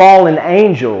Satan's fallen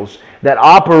angels that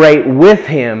operate with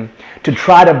him to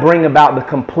try to bring about the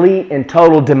complete and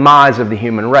total demise of the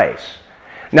human race.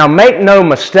 Now make no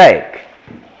mistake,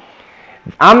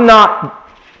 I'm not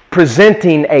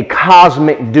presenting a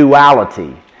cosmic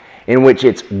duality in which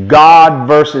it's God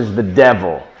versus the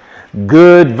devil,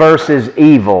 good versus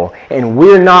evil, and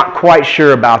we're not quite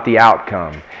sure about the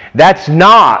outcome. That's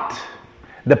not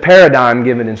the paradigm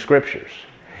given in Scriptures.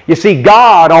 You see,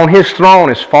 God on His throne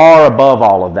is far above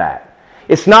all of that.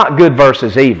 It's not good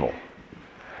versus evil.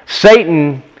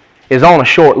 Satan is on a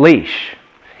short leash.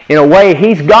 In a way,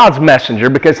 he's God's messenger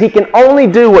because he can only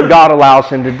do what God allows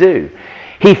him to do.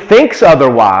 He thinks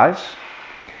otherwise,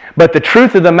 but the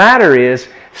truth of the matter is,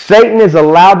 Satan is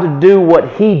allowed to do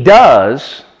what he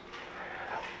does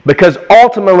because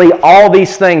ultimately all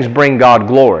these things bring God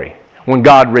glory when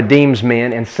God redeems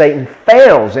men, and Satan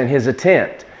fails in his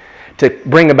attempt to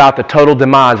bring about the total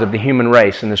demise of the human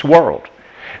race in this world.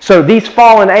 So these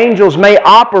fallen angels may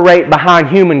operate behind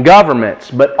human governments,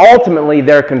 but ultimately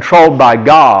they're controlled by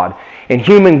God, and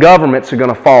human governments are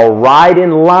going to fall right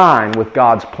in line with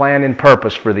God's plan and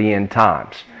purpose for the end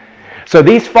times. So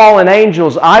these fallen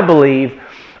angels, I believe,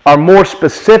 are more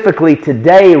specifically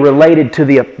today related to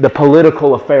the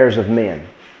political affairs of men.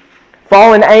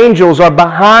 Fallen angels are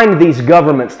behind these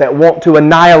governments that want to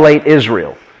annihilate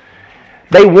Israel.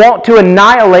 They want to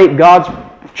annihilate God's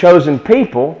chosen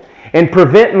people and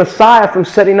prevent Messiah from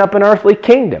setting up an earthly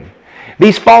kingdom.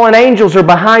 These fallen angels are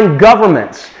behind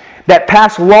governments that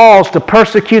pass laws to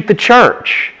persecute the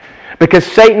church because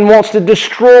Satan wants to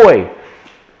destroy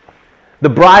the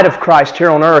bride of Christ here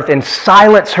on earth and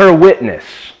silence her witness.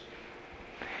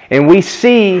 And we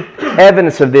see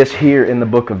evidence of this here in the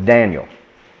book of Daniel.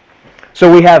 So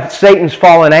we have Satan's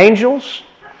fallen angels.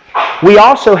 We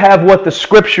also have what the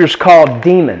Scriptures call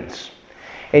demons.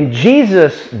 And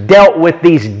Jesus dealt with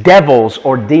these devils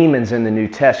or demons in the New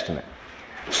Testament.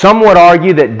 Some would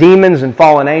argue that demons and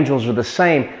fallen angels are the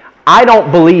same. I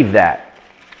don't believe that.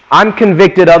 I'm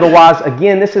convicted otherwise.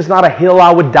 Again, this is not a hill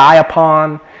I would die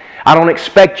upon. I don't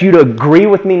expect you to agree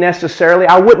with me necessarily.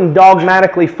 I wouldn't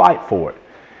dogmatically fight for it.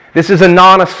 This is a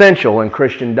non-essential in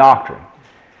Christian doctrine.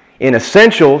 In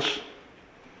essentials,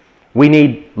 we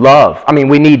need love.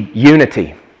 We need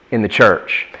unity in the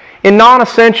church. In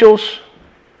non-essentials,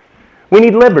 we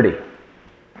need liberty.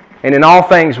 And in all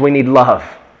things, we need love,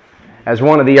 as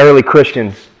one of the early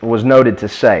Christians was noted to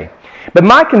say. But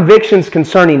my convictions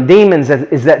concerning demons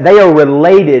is that they are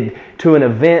related to an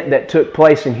event that took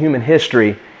place in human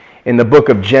history in the book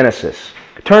of Genesis.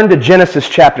 Turn to Genesis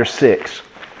chapter 6.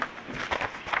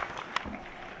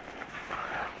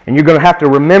 And you're going to have to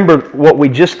remember what we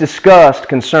just discussed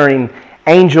concerning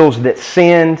angels that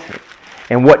sinned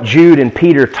and what Jude and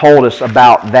Peter told us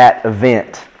about that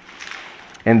event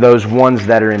and those ones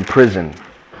that are in prison.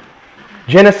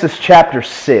 Genesis chapter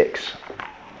 6.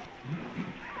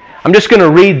 I'm just going to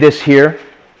read this here.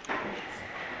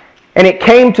 And it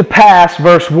came to pass,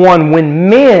 verse 1, when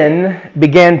men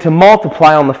began to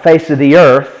multiply on the face of the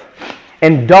earth,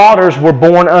 and daughters were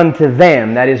born unto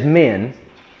them, that is men.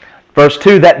 Verse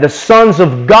 2, that the sons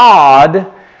of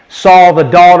God saw the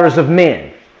daughters of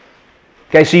men.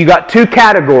 Okay, so you got two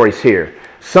categories here.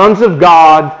 Sons of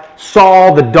God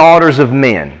saw the daughters of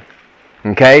men.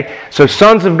 Okay, so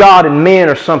sons of God and men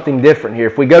are something different here.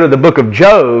 If we go to the book of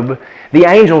Job, the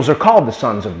angels are called the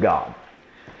sons of God.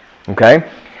 Okay,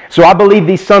 so I believe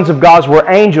these sons of God were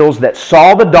angels that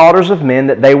saw the daughters of men,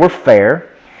 that they were fair,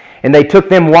 and they took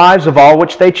them wives of all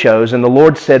which they chose. And the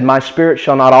Lord said, my spirit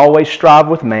shall not always strive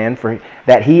with man, for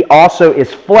that he also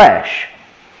is flesh,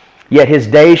 yet his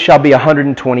days shall be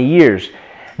 120 years.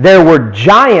 There were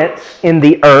giants in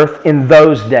the earth in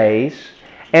those days,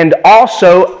 and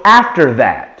also after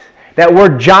that. That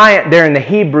word giant there in the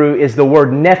Hebrew is the word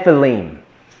Nephilim,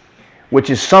 which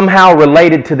is somehow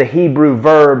related to the Hebrew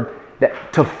verb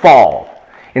to fall.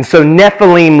 And so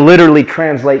Nephilim literally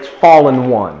translates fallen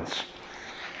ones.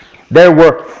 There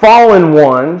were fallen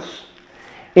ones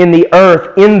in the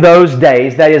earth in those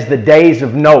days, that is the days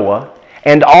of Noah,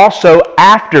 and also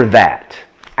after that,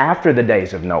 after the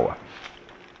days of Noah.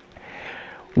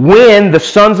 When the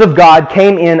sons of God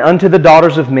came in unto the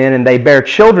daughters of men, and they bare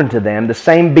children to them, the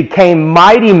same became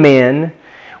mighty men,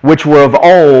 which were of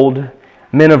old,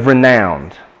 men of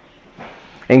renown.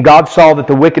 And God saw that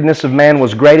the wickedness of man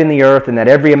was great in the earth, and that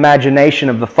every imagination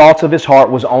of the thoughts of his heart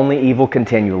was only evil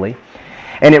continually.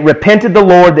 And it repented the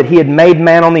Lord that he had made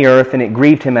man on the earth, and it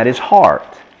grieved him at his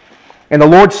heart. And the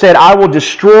Lord said, I will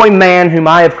destroy man whom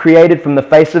I have created from the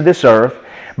face of this earth,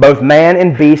 both man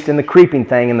and beast and the creeping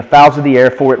thing and the fowls of the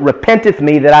air, for it repenteth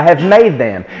me that I have made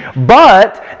them.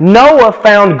 But Noah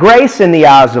found grace in the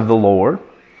eyes of the Lord.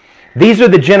 These are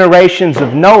the generations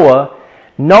of Noah.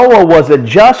 Noah was a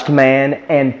just man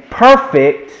and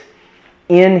perfect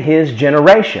in his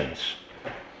generations.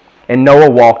 And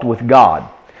Noah walked with God.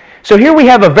 So here we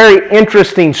have a very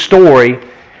interesting story.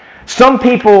 Some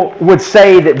people would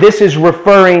say that this is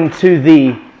referring to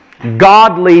the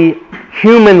godly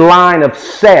human line of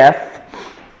Seth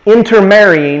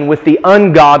intermarrying with the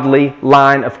ungodly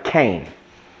line of Cain.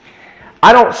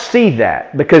 I don't see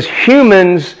that, because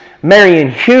humans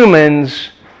marrying humans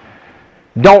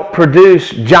don't produce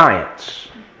giants.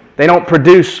 They don't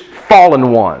produce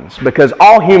fallen ones, because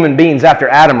all human beings after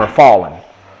Adam are fallen.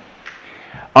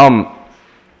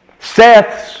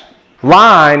 Seth's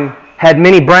line had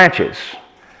many branches.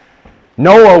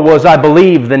 Noah was, I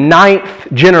believe, the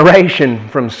 9th generation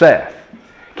from Seth.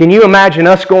 Can you imagine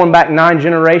us going back 9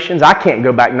 generations? I can't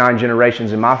go back 9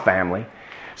 generations in my family.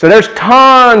 So there's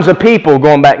tons of people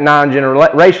going back 9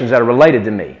 generations that are related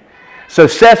to me. So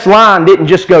Seth's line didn't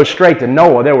just go straight to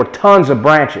Noah. There were tons of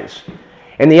branches.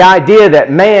 And the idea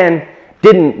that man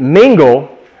didn't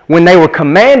mingle when they were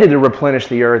commanded to replenish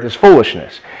the earth is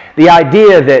foolishness. The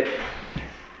idea that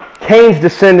Cain's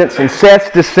descendants and Seth's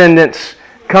descendants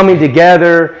coming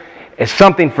together as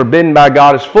something forbidden by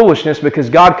God is foolishness, because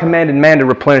God commanded man to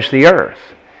replenish the earth.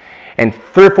 And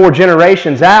 3 or 4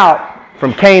 generations out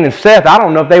from Cain and Seth, I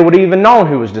don't know if they would have even known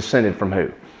who was descended from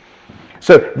who.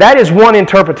 So that is one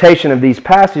interpretation of these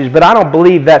passages, but I don't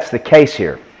believe that's the case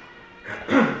here.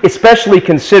 Especially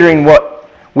considering what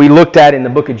we looked at in the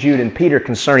book of Jude and Peter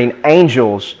concerning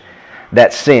angels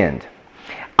that sinned.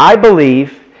 I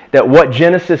believe that what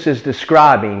Genesis is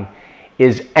describing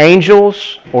is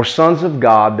angels or sons of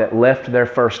God that left their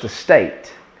first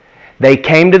estate. They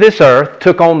came to this earth,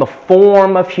 took on the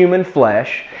form of human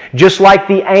flesh, just like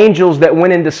the angels that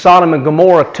went into Sodom and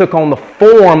Gomorrah took on the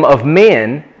form of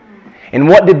men. And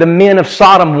what did the men of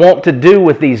Sodom want to do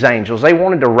with these angels? They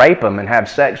wanted to rape them and have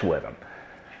sex with them.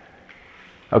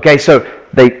 Okay, so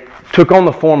they took on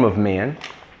the form of men.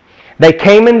 They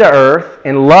came into earth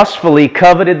and lustfully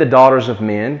coveted the daughters of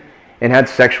men and had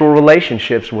sexual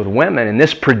relationships with women. And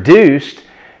this produced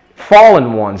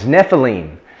fallen ones,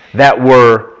 Nephilim, that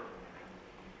were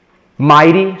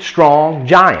mighty, strong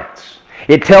giants.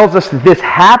 It tells us that this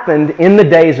happened in the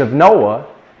days of Noah,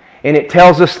 and it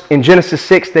tells us in Genesis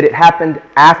 6 that it happened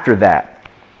after that.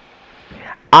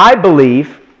 I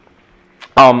believe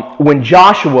when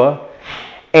Joshua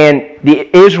and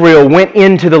Israel went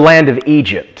into the land of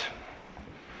Egypt,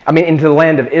 into the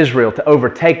land of Israel to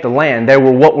overtake the land, they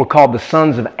were what were called the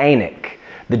sons of Anak,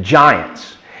 the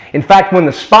giants. In fact, when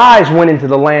the spies went into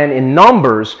the land in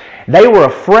Numbers, they were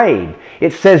afraid.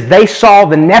 It says they saw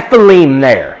the Nephilim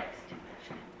there,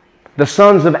 the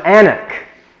sons of Anak.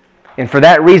 And for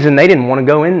that reason, they didn't want to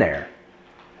go in there.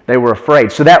 They were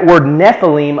afraid. So that word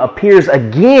Nephilim appears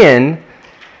again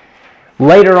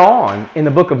later on in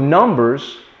the book of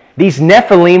Numbers. These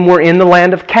Nephilim were in the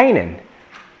land of Canaan.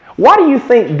 Why do you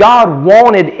think God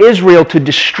wanted Israel to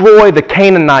destroy the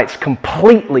Canaanites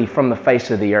completely from the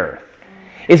face of the earth?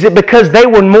 Is it because they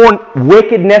were more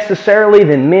wicked necessarily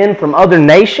than men from other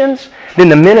nations, than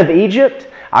the men of Egypt?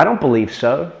 I don't believe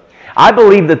so. I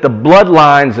believe that the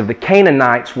bloodlines of the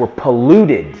Canaanites were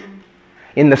polluted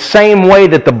in the same way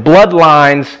that the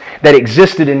bloodlines that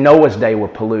existed in Noah's day were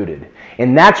polluted.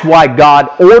 And that's why God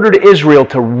ordered Israel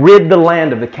to rid the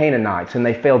land of the Canaanites, and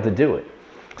they failed to do it.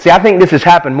 See, I think this has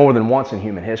happened more than once in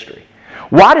human history.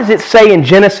 Why does it say in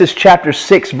Genesis chapter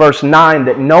 6, verse 9,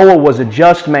 that Noah was a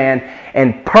just man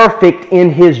and perfect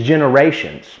in his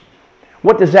generations?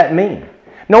 What does that mean?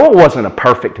 Noah wasn't a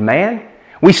perfect man.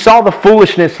 We saw the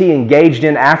foolishness he engaged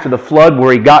in after the flood,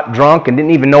 where he got drunk and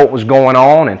didn't even know what was going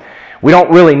on. And we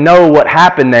don't really know what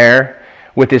happened there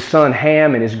with his son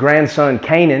Ham and his grandson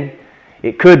Canaan.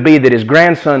 It could be that his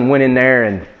grandson went in there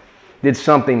and did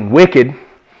something wicked.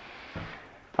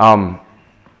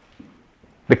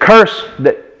 The curse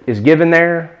that is given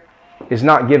there is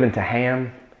not given to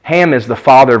Ham. Ham is the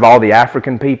father of all the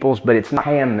African peoples, but it's not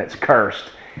Ham that's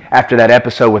cursed. after that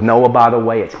episode with Noah, by the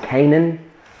way. It's Canaan.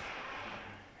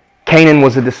 Canaan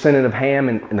was a descendant of Ham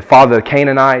and the father of the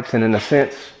Canaanites, and in a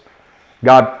sense,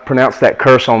 God pronounced that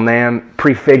curse on them,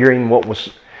 prefiguring what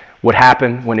would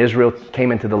happen when Israel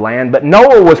came into the land. But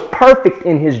Noah was perfect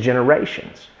in his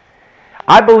generations.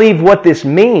 I believe what this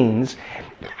means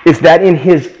is that in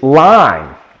his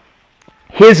line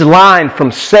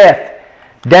from Seth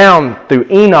down through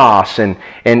Enos and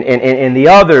the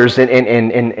others and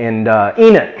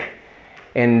Enoch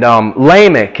and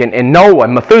Lamech and Noah,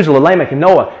 Methuselah, Lamech, and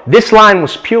Noah, this line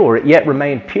was pure. It yet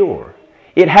remained pure.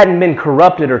 It hadn't been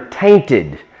corrupted or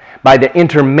tainted by the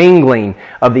intermingling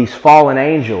of these fallen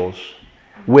angels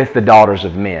with the daughters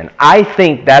of men. I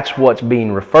think that's what's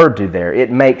being referred to there.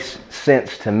 It makes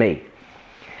sense to me.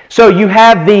 So you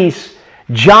have these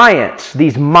giants,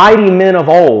 these mighty men of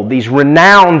old, these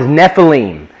renowned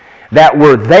Nephilim that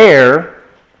were there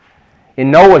in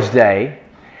Noah's day,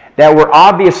 that were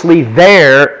obviously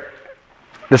there.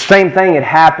 The same thing had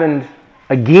happened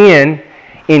again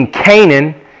in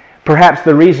Canaan. Perhaps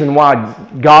the reason why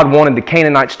God wanted the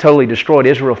Canaanites totally destroyed,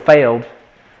 Israel failed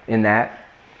in that.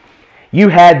 You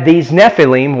had these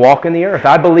Nephilim walking the earth.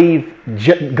 I believe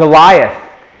Goliath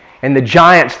and the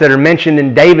giants that are mentioned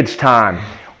in David's time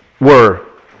were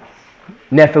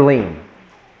Nephilim.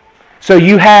 So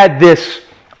you had this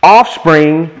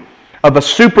offspring of a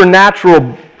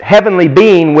supernatural heavenly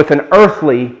being with an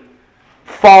earthly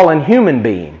fallen human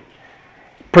being.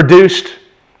 Produced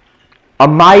a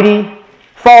mighty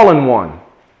fallen one,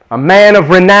 a man of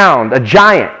renown, a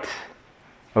giant.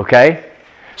 Okay?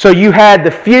 So you had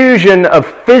the fusion of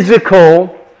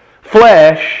physical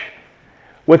flesh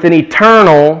with an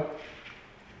eternal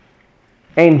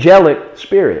angelic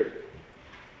spirit.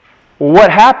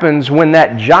 What happens when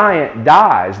that giant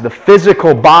dies? The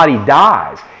physical body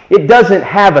dies. It doesn't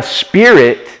have a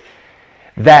spirit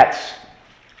that's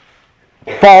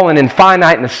fallen and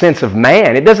finite in the sense of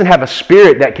man. It doesn't have a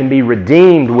spirit that can be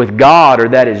redeemed with God or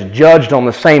that is judged on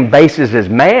the same basis as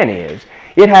man is.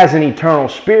 It has an eternal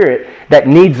spirit that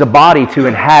needs a body to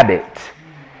inhabit.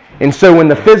 And so when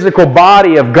the physical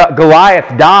body of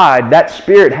Goliath died, that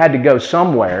spirit had to go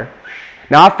somewhere.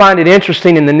 Now I find it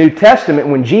interesting in the New Testament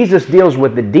when Jesus deals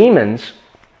with the demons.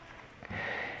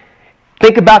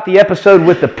 Think about the episode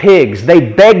with the pigs. They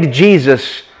begged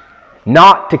Jesus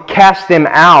not to cast them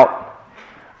out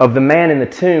of the man in the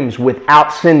tombs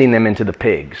without sending them into the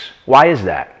pigs. Why is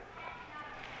that?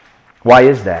 Why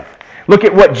is that? Look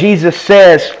at what Jesus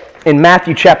says in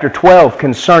Matthew chapter 12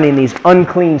 concerning these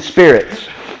unclean spirits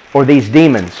or these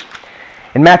demons.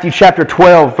 In Matthew chapter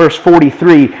 12, verse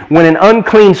 43, when an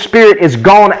unclean spirit is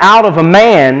gone out of a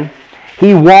man,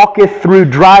 he walketh through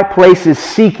dry places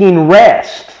seeking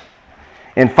rest,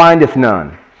 and findeth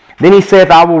none. Then he saith,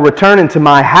 I will return into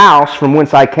my house from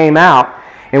whence I came out.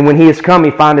 And when he is come,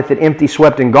 he findeth it empty,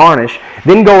 swept, and garnished.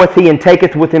 Then goeth he and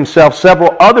taketh with himself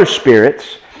several other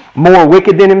spirits, more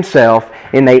wicked than himself,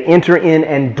 and they enter in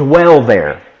and dwell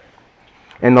there.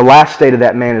 And the last state of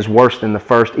that man is worse than the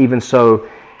first. Even so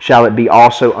shall it be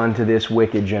also unto this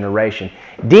wicked generation.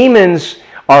 Demons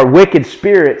are wicked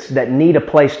spirits that need a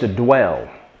place to dwell.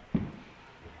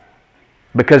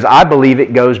 Because I believe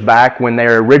it goes back when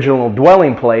their original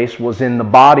dwelling place was in the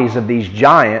bodies of these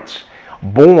giants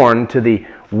born to the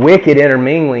wicked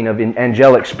intermingling of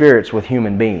angelic spirits with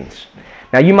human beings.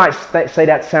 Now you might say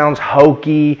that sounds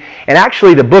hokey, and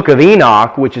actually the book of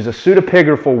Enoch, which is a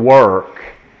pseudepigraphal work,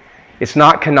 it's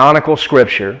not canonical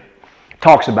scripture,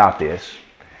 talks about this.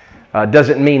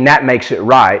 Doesn't mean that makes it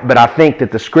right, but I think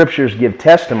that the scriptures give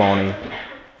testimony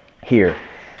here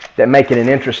that make it an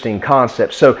interesting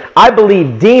concept. So I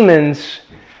believe demons,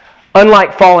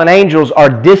 unlike fallen angels, are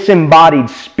disembodied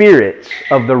spirits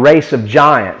of the race of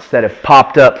giants that have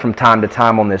popped up from time to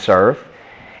time on this earth,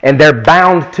 and they're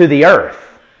bound to the earth.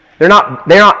 They're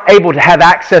not able to have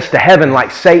access to heaven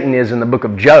like Satan is in the book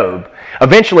of Job.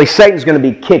 Eventually, Satan's going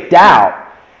to be kicked out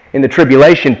in the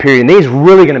tribulation period, and he's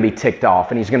really going to be ticked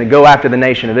off, and he's going to go after the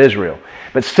nation of Israel.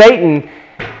 But Satan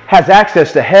has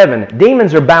access to heaven.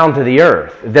 Demons are bound to the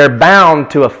earth. They're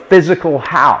bound to a physical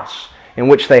house in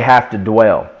which they have to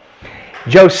dwell.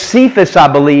 Josephus, I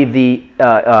believe,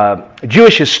 the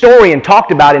Jewish historian,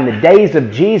 talked about in the days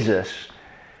of Jesus,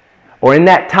 or in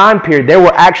that time period, there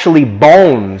were actually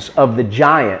bones of the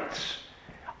giants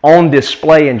on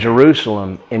display in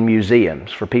Jerusalem in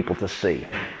museums for people to see.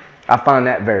 I find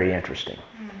that very interesting.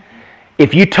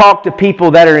 If you talk to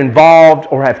people that are involved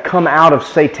or have come out of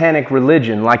satanic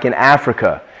religion, like in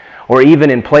Africa, or even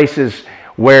in places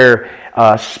where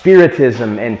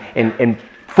spiritism and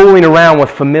fooling around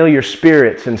with familiar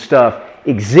spirits and stuff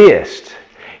exist,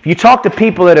 If you talk to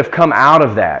people that have come out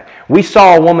of that, we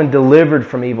saw a woman delivered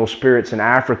from evil spirits in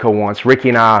Africa once. Ricky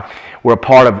and I were a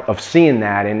part of seeing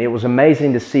that, and it was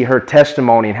amazing to see her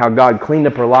testimony and how God cleaned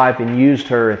up her life and used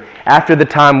her. After the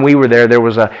time we were there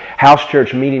was a house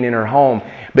church meeting in her home.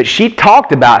 But she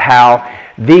talked about how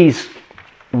these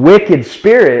wicked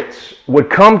spirits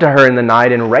would come to her in the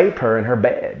night and rape her in her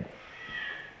bed.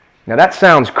 Now that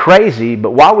sounds crazy,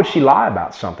 but why would she lie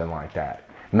about something like that?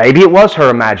 Maybe it was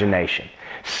her imagination.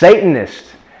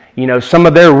 Satanists, some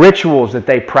of their rituals that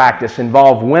they practice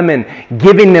involve women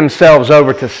giving themselves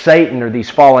over to Satan or these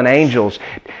fallen angels,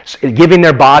 giving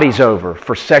their bodies over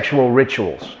for sexual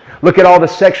rituals. Look at all the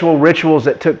sexual rituals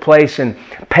that took place in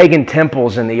pagan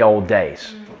temples in the old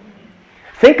days.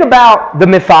 Think about the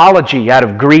mythology out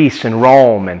of Greece and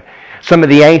Rome and some of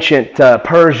the ancient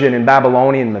Persian and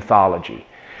Babylonian mythology.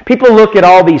 People look at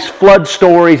all these flood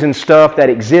stories and stuff that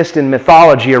exist in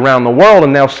mythology around the world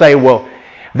and they'll say, well,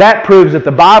 that proves that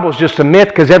the Bible's just a myth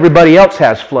because everybody else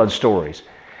has flood stories.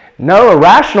 No, a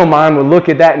rational mind would look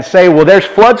at that and say, well, there's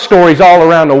flood stories all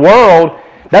around the world.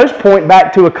 Those point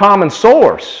back to a common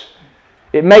source.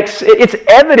 It's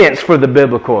evidence for the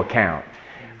biblical account.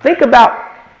 Think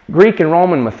about Greek and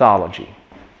Roman mythology.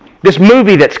 This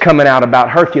movie that's coming out about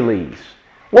Hercules.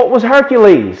 What was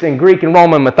Hercules in Greek and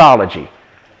Roman mythology?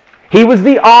 He was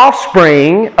the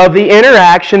offspring of the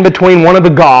interaction between one of the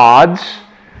gods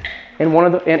and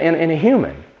a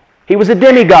human. He was a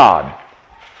demigod,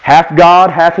 half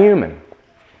god, half human.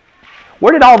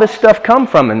 Where did all this stuff come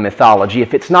from in mythology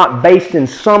if it's not based in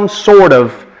some sort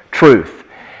of truth?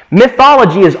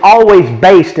 Mythology is always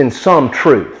based in some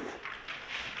truth.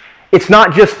 It's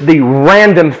not just the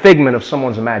random figment of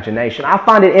someone's imagination. I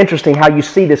find it interesting how you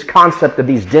see this concept of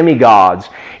these demigods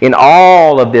in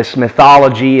all of this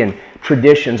mythology and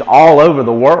traditions all over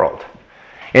the world.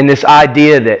 And this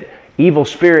idea that evil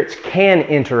spirits can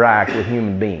interact with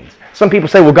human beings. Some people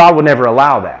say, well, God would never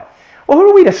allow that. Well, who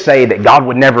are we to say that God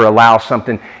would never allow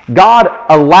something? God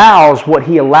allows what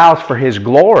He allows for His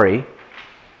glory.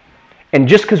 And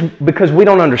just because we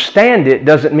don't understand it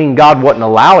doesn't mean God wouldn't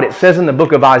allow it. It says in the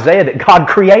book of Isaiah that God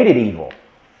created evil.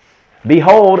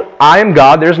 Behold, I am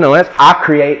God, there's no else. I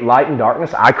create light and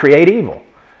darkness. I create evil.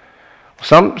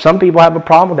 Some people have a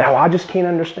problem with that. Oh, I just can't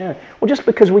understand. Well, just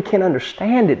because we can't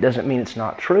understand it doesn't mean it's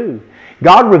not true.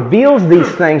 God reveals these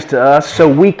things to us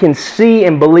so we can see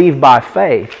and believe by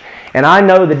faith. And I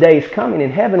know the day is coming in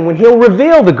heaven when He'll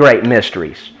reveal the great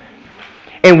mysteries.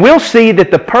 And we'll see that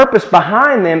the purpose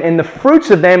behind them and the fruits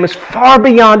of them is far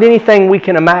beyond anything we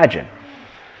can imagine.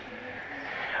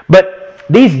 But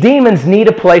these demons need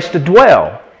a place to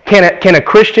dwell. Can a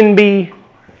Christian be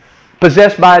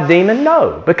possessed by a demon?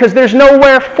 No, because there's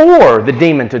nowhere for the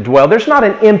demon to dwell. There's not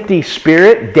an empty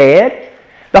spirit, dead.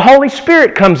 The Holy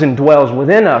Spirit comes and dwells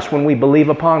within us when we believe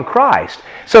upon Christ.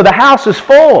 So the house is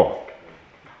full.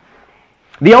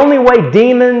 The only way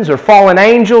demons or fallen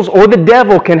angels or the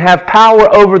devil can have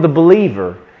power over the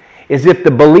believer is if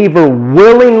the believer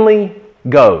willingly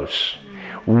goes,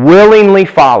 willingly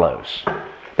follows.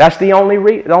 That's the only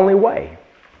way. All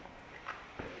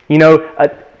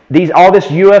this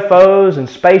UFOs and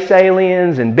space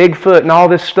aliens and Bigfoot and all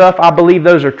this stuff, I believe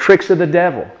those are tricks of the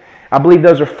devil. I believe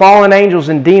those are fallen angels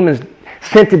and demons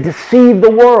sent to deceive the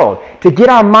world, to get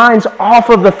our minds off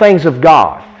of the things of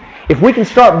God. If we can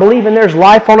start believing there's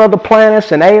life on other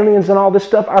planets and aliens and all this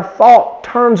stuff, our thought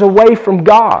turns away from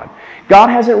God. God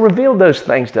hasn't revealed those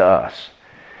things to us.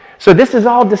 So this is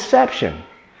all deception.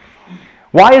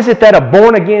 Why is it that a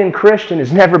born-again Christian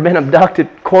has never been abducted,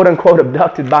 quote-unquote,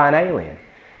 abducted by an alien?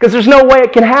 Because there's no way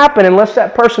it can happen unless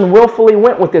that person willfully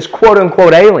went with this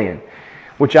quote-unquote alien,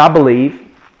 which I believe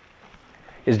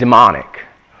is demonic.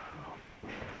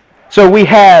 So we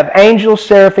have angels,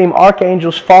 seraphim,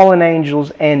 archangels, fallen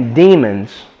angels, and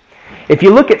demons. If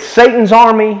you look at Satan's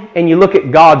army and you look at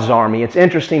God's army, it's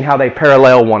interesting how they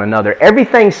parallel one another.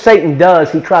 Everything Satan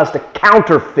does, he tries to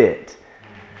counterfeit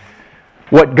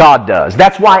what God does.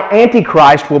 That's why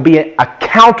Antichrist will be a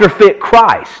counterfeit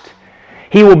Christ.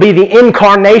 He will be the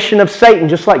incarnation of Satan,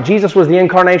 just like Jesus was the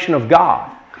incarnation of God.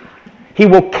 He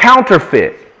will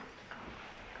counterfeit.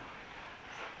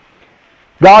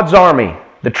 God's army,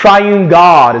 the triune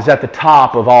God, is at the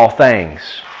top of all things.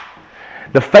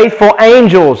 The faithful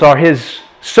angels are His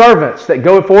servants that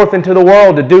go forth into the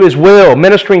world to do His will,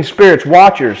 ministering spirits,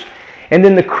 watchers. And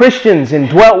then the Christians,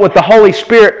 indwelt with the Holy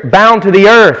Spirit, bound to the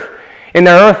earth in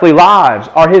their earthly lives,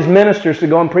 are His ministers to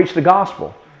go and preach the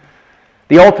gospel.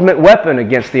 The ultimate weapon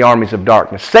against the armies of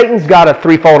darkness. Satan's got a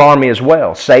threefold army as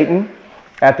well. Satan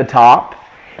at the top,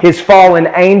 his fallen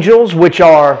angels, which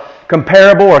are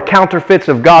comparable or counterfeits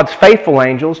of God's faithful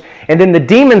angels, and then the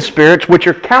demon spirits, which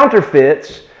are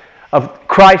counterfeits of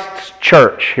Christ's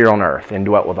church here on earth,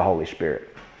 indwelt with the Holy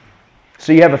Spirit.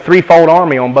 So you have a threefold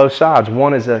army on both sides.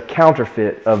 One is a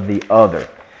counterfeit of the other.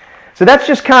 So that's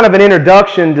just kind of an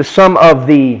introduction to some of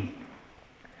the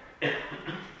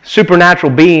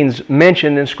supernatural beings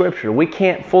mentioned in Scripture. We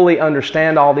can't fully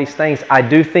understand all these things. I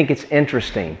do think it's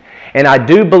interesting. And I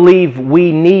do believe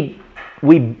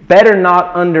we better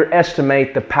not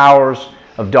underestimate the powers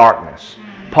of darkness.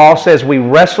 Paul says we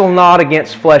wrestle not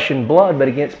against flesh and blood, but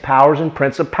against powers and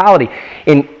principality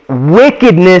in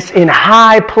wickedness in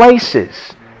high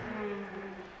places.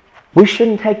 We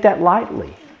shouldn't take that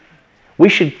lightly. We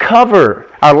should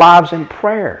cover our lives in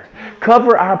prayer.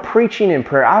 Cover our preaching in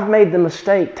prayer. I've made the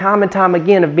mistake time and time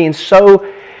again of being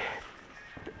so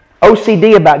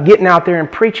OCD about getting out there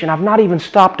and preaching. I've not even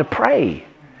stopped to pray.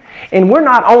 And we're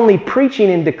not only preaching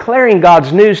and declaring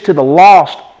God's news to the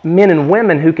lost men and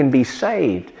women who can be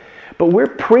saved, but we're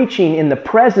preaching in the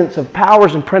presence of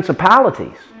powers and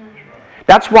principalities.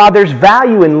 That's why there's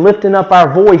value in lifting up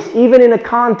our voice, even in a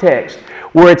context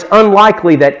where it's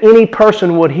unlikely that any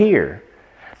person would hear.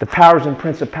 The powers and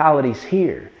principalities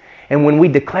hear. And when we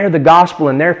declare the gospel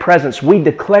in their presence, we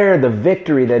declare the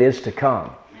victory that is to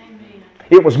come. Amen.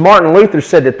 It was Martin Luther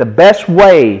said that the best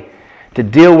way to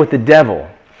deal with the devil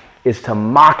is to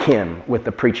mock him with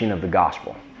the preaching of the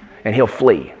gospel, and he'll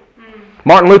flee.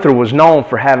 Martin Luther was known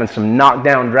for having some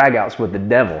knockdown dragouts with the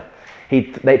devil.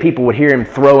 People would hear him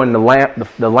throwing the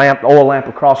oil lamp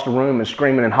across the room and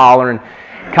screaming and hollering.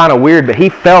 Kind of weird, but he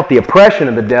felt the oppression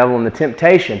of the devil and the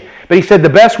temptation. But he said the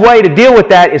best way to deal with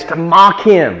that is to mock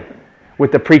him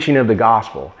with the preaching of the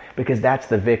gospel, because that's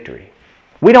the victory.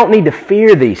 We don't need to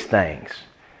fear these things,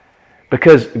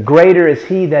 because greater is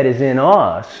He that is in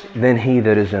us than he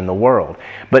that is in the world.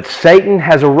 But Satan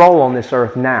has a role on this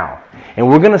earth now. And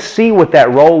we're going to see what that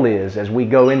role is as we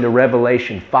go into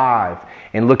Revelation 5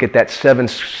 and look at that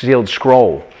seven-sealed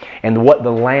scroll and what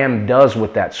the Lamb does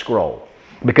with that scroll.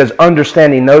 Because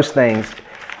understanding those things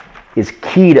is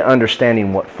key to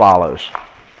understanding what follows.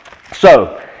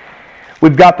 So,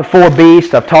 we've got the four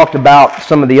beasts. I've talked about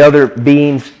some of the other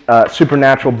beings,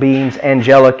 supernatural beings,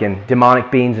 angelic and demonic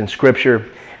beings in Scripture.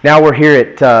 Now we're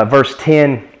here at verse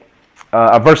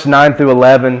 9 through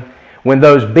 11. When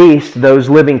those beasts, those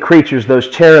living creatures, those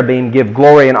cherubim give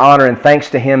glory and honor and thanks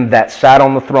to Him that sat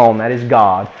on the throne, that is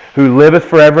God, who liveth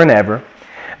forever and ever.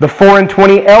 The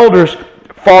 24 elders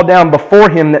fall down before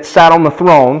Him that sat on the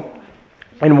throne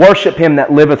and worship Him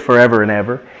that liveth forever and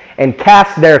ever, and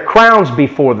cast their crowns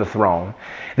before the throne.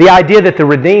 The idea that the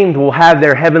redeemed will have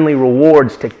their heavenly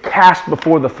rewards to cast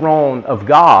before the throne of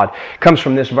God comes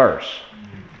from this verse.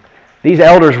 These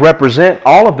elders represent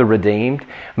all of the redeemed.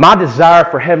 My desire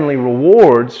for heavenly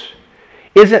rewards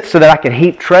isn't so that I can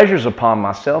heap treasures upon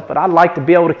myself, but I'd like to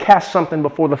be able to cast something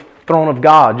before the throne of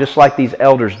God, just like these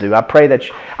elders do. I pray that's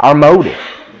our motive.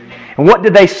 And what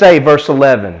did they say, verse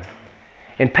 11?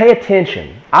 And pay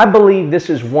attention. I believe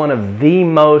this is one of the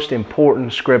most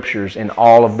important scriptures in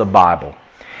all of the Bible.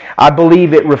 I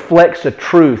believe it reflects a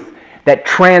truth that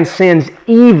transcends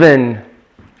even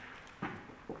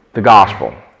the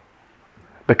gospel.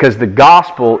 Because the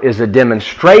gospel is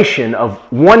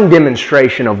one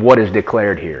demonstration of what is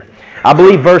declared here. I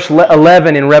believe verse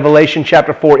 11 in Revelation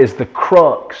chapter 4 is the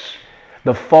crux,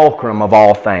 the fulcrum of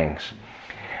all things.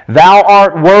 Thou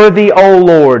art worthy, O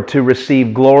Lord, to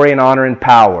receive glory and honor and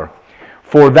power.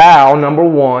 For Thou, number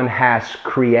one, hast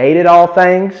created all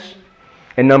things.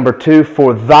 And number two,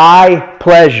 for Thy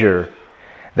pleasure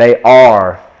they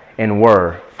are and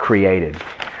were created.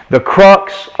 The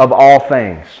crux of all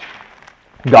things.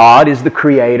 God is the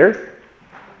creator.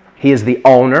 He is the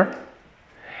owner.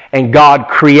 And God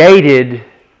created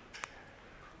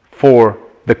for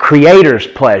the creator's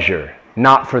pleasure,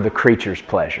 not for the creature's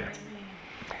pleasure.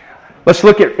 Let's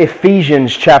look at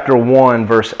Ephesians chapter 1,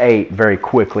 verse 8 very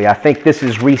quickly. I think this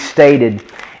is restated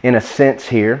in a sense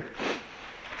here.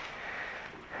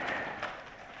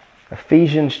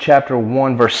 Ephesians chapter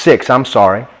 1, verse 6,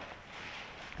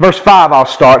 Verse 5, I'll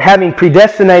start. Having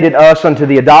predestinated us unto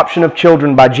the adoption of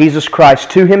children by Jesus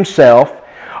Christ to Himself,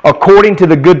 according to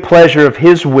the good pleasure of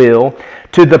His will,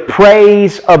 to the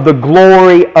praise of the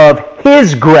glory of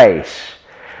His grace,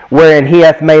 wherein He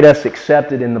hath made us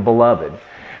accepted in the Beloved.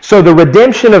 So the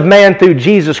redemption of man through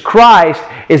Jesus Christ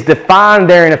is defined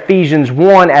there in Ephesians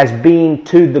 1 as being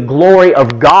to the glory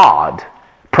of God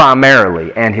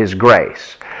primarily and His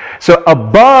grace. So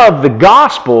above the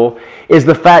gospel is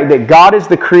the fact that God is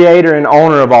the creator and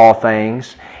owner of all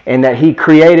things, and that He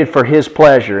created for His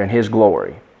pleasure and His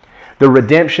glory. The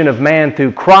redemption of man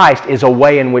through Christ is a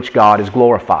way in which God is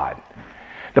glorified.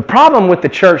 The problem with the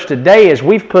church today is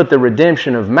we've put the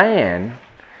redemption of man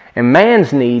and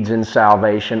man's needs in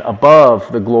salvation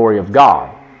above the glory of God.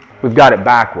 We've got it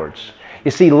backwards.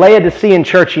 You see, Laodicean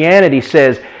churchianity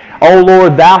says, "O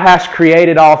Lord, Thou hast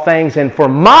created all things, and for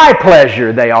my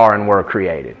pleasure they are and were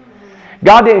created."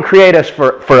 God didn't create us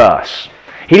for us.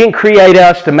 He didn't create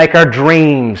us to make our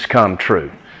dreams come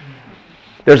true.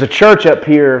 There's a church up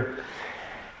here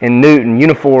in Newton,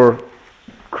 Unifor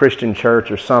Christian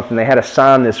Church or something. They had a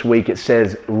sign this week. It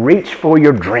says, "Reach for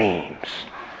your dreams."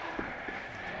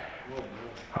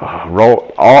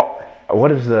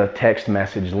 What is the text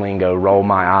message lingo? Roll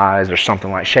my eyes or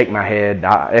something like shake my head,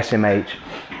 SMH.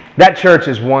 That church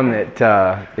is one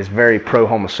that is very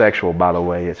pro-homosexual, by the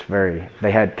way.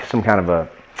 They had some kind of a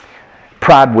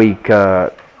Pride Week,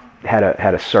 had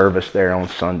a service there on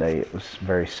Sunday. It was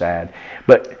very sad.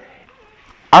 But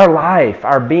our life,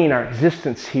 our being, our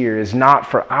existence here is not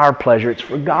for our pleasure, it's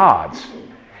for God's.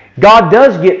 God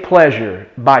does get pleasure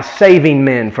by saving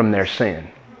men from their sin.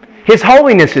 His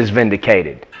holiness is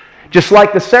vindicated. Just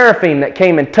like the seraphim that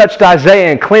came and touched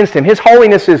Isaiah and cleansed him, His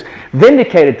holiness is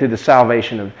vindicated through the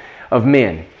salvation of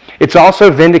men. It's also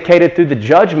vindicated through the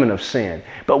judgment of sin.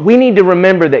 But we need to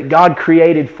remember that God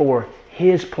created for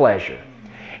His pleasure.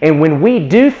 And when we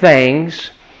do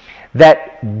things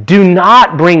that do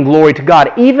not bring glory to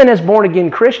God, even as born-again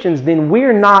Christians, then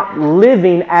we're not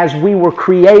living as we were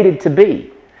created to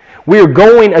be. We're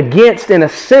going against, in a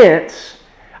sense,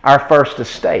 our first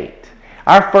estate.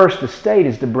 Our first estate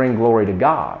is to bring glory to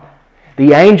God.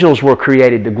 The angels were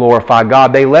created to glorify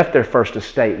God. They left their first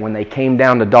estate when they came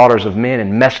down to daughters of men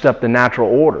and messed up the natural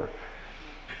order.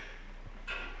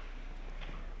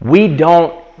 We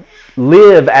don't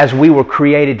live as we were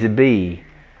created to be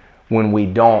when we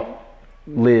don't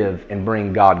live and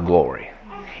bring God glory.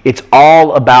 It's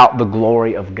all about the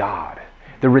glory of God.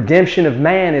 The redemption of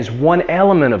man is one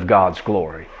element of God's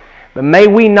glory. But may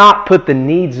we not put the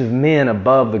needs of men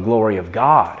above the glory of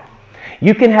God.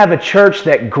 You can have a church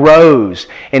that grows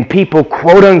and people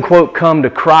quote unquote come to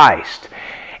Christ,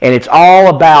 and it's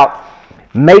all about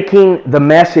making the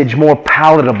message more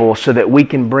palatable so that we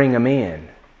can bring them in.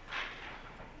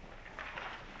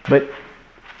 But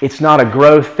it's not a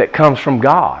growth that comes from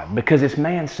God because it's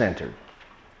man-centered.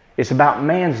 It's about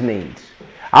man's needs.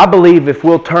 I believe if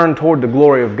we'll turn toward the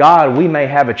glory of God, we may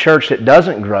have a church that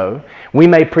doesn't grow. We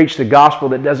may preach the gospel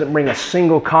that doesn't bring a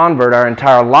single convert our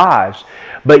entire lives,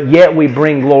 but yet we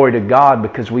bring glory to God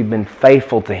because we've been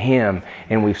faithful to Him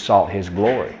and we've sought His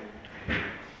glory.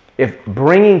 If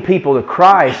bringing people to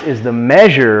Christ is the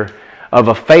measure of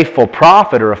a faithful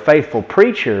prophet or a faithful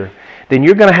preacher, then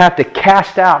you're going to have to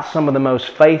cast out some of the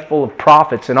most faithful of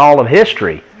prophets in all of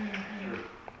history.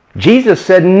 Jesus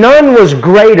said none was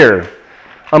greater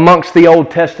amongst the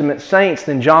Old Testament saints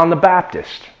than John the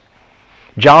Baptist.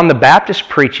 John the Baptist's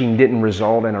preaching didn't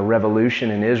result in a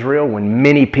revolution in Israel when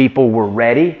many people were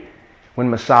ready when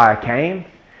Messiah came.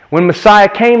 When Messiah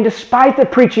came, despite the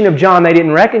preaching of John, they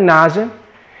didn't recognize Him.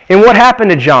 And what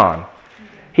happened to John?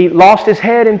 He lost his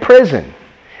head in prison.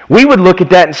 We would look at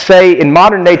that and say, in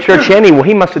modern day churchianity, well,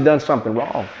 he must have done something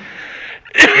wrong.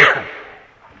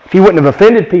 If he wouldn't have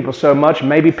offended people so much,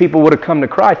 maybe people would have come to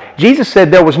Christ. Jesus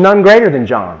said there was none greater than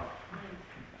John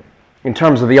in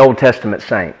terms of the Old Testament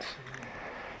saints.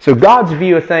 So God's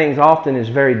view of things often is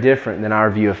very different than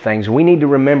our view of things. We need to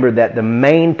remember that the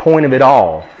main point of it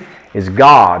all is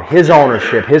God, His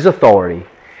ownership, His authority,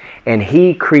 and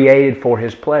He created for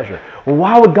His pleasure. Well,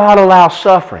 why would God allow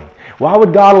suffering? Why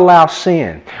would God allow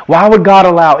sin? Why would God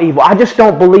allow evil? I just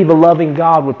don't believe a loving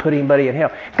God would put anybody in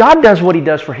hell. God does what He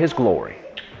does for His glory.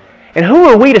 And who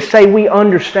are we to say we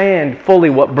understand fully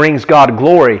what brings God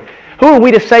glory? Who are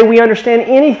we to say we understand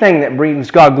anything that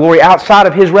brings God glory outside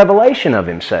of His revelation of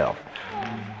Himself?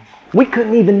 We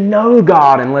couldn't even know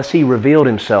God unless He revealed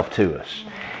Himself to us.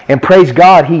 And praise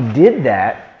God, He did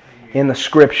that in the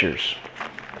Scriptures.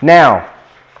 Now,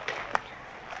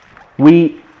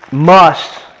 we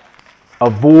must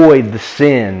avoid the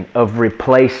sin of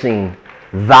replacing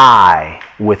thy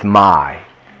with my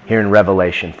here in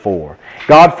Revelation 4.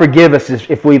 God forgive us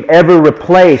if we've ever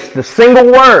replaced the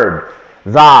single word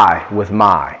thy with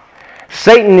my.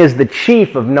 Satan is the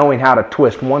chief of knowing how to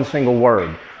twist one single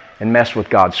word and mess with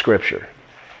God's Scripture.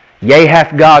 Yea,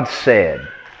 hath God said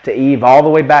to Eve all the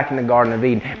way back in the Garden of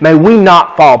Eden. May we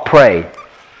not fall prey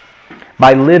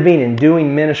by living and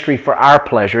doing ministry for our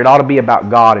pleasure. It ought to be about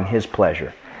God and His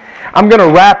pleasure. I'm going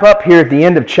to wrap up here at the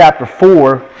end of chapter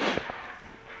 4,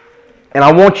 and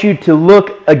I want you to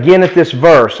look again at this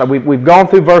verse. We've gone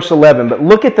through verse 11, but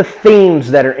look at the themes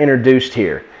that are introduced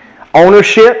here.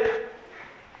 Ownership,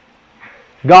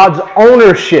 God's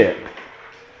ownership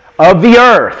of the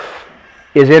earth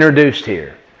is introduced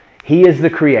here. He is the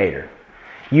Creator.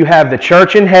 You have the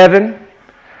church in heaven,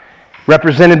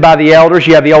 represented by the elders.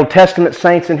 You have the Old Testament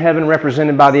saints in heaven,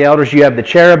 represented by the elders. You have the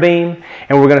cherubim,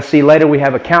 and we're going to see later we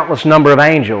have a countless number of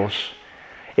angels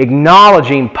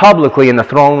acknowledging publicly in the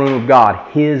throne room of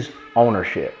God His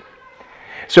ownership.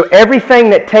 So everything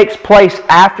that takes place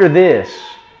after this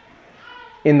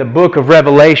in the book of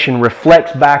Revelation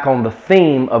reflects back on the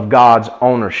theme of God's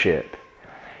ownership.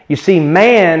 You see,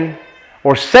 man,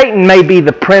 or Satan, may be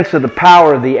the prince of the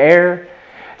power of the air.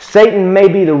 Satan may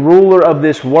be the ruler of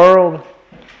this world.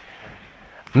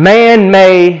 Man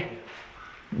may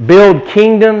build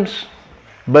kingdoms,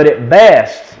 but at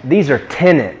best, these are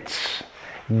tenants.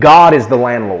 God is the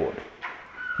landlord.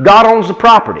 God owns the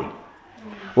property.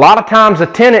 A lot of times a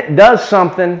tenant does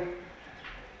something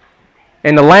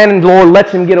and the landlord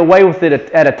lets him get away with it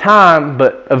at a time,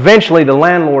 but eventually the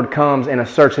landlord comes and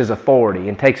asserts his authority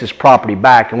and takes his property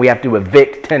back, and we have to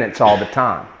evict tenants all the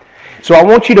time. So I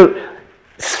want you to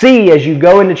see as you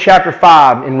go into chapter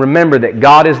 5 and remember that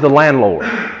God is the landlord.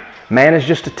 Man is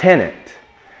just a tenant.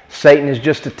 Satan is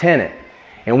just a tenant.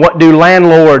 And what do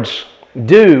landlords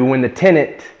do when the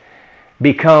tenant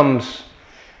becomes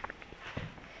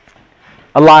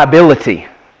a liability?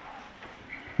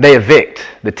 They evict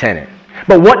the tenant.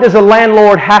 But what does a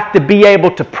landlord have to be able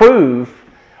to prove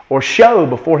or show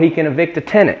before he can evict a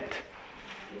tenant?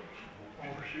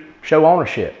 Show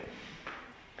ownership.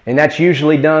 And that's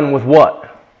usually done with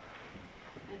what?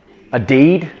 A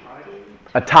deed?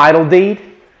 A title deed?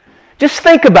 Just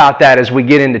think about that as we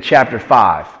get into chapter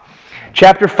 5.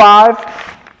 Chapter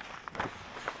 5,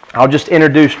 I'll just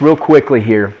introduce real quickly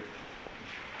here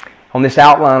on this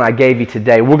outline I gave you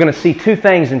today. We're going to see two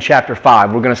things in chapter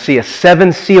 5. We're going to see a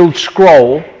 7-sealed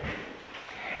scroll,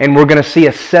 and we're going to see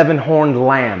a 7-horned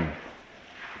lamb.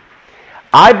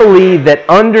 I believe that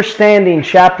understanding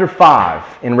chapter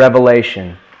 5 in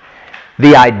Revelation,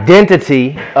 the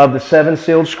identity of the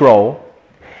 7-sealed scroll,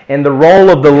 and the role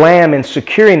of the lamb in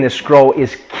securing this scroll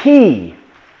is key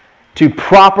to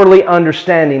properly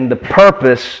understanding the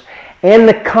purpose and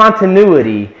the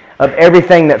continuity of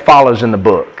everything that follows in the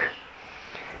book.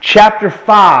 Chapter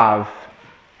 5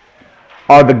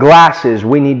 are the glasses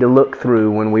we need to look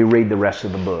through when we read the rest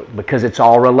of the book, because it's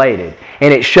all related.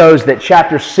 And it shows that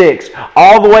chapter 6,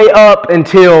 all the way up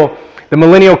until the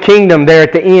millennial kingdom there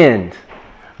at the end,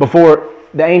 before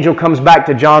the angel comes back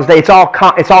to John's day, it's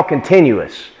all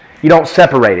continuous. You don't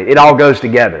separate it. It all goes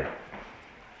together.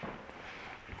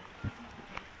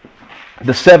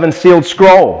 The 7-sealed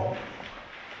scroll.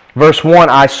 Verse 1,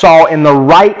 I saw in the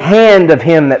right hand of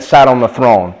him that sat on the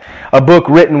throne a book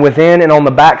written within and on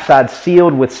the backside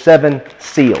sealed with 7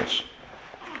 seals.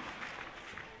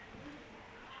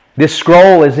 This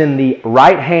scroll is in the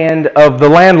right hand of the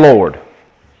landlord.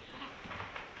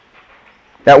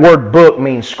 That word book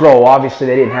means scroll. Obviously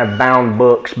they didn't have bound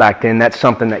books back then. That's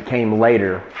something that came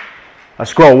later. A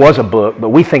scroll was a book, but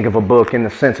we think of a book in the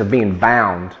sense of being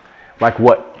bound, like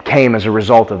what came as a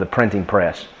result of the printing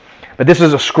press. But this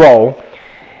is a scroll,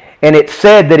 and it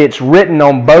said that it's written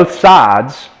on both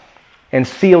sides and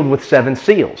sealed with 7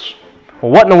 seals.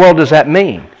 Well, what in the world does that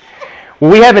mean? Well,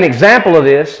 we have an example of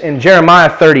this in Jeremiah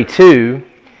 32,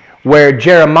 where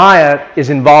Jeremiah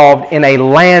is involved in a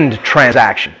land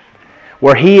transaction,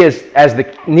 where he is, as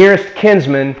the nearest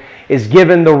kinsman, is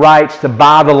given the rights to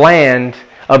buy the land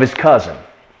of his cousin.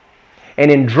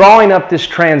 And in drawing up this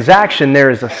transaction,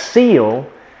 there is a seal,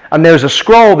 and there's a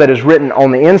scroll that is written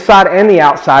on the inside and the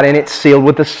outside, and it's sealed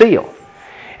with a seal.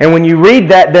 And when you read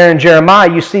that there in Jeremiah,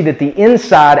 you see that the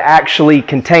inside actually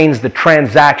contains the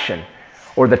transaction,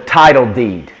 or the title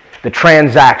deed, the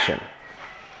transaction.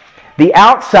 The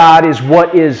outside is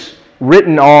what is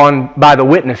written on by the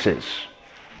witnesses.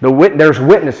 There's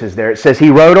witnesses there. It says he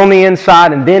wrote on the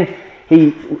inside, and then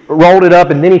he rolled it up,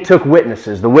 and then he took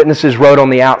witnesses. The witnesses wrote on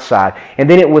the outside, and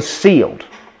then it was sealed.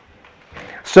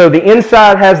 So the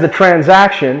inside has the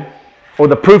transaction, or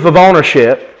the proof of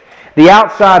ownership. The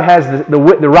outside has the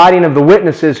writing of the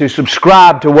witnesses who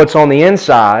subscribe to what's on the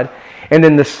inside. And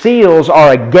then the seals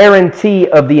are a guarantee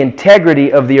of the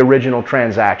integrity of the original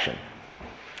transaction.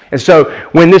 And so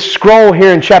when this scroll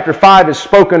here in chapter 5 is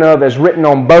spoken of as written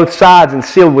on both sides and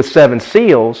sealed with 7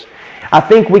 seals, I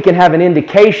think we can have an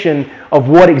indication of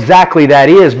what exactly that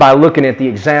is by looking at the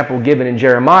example given in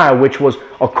Jeremiah, which was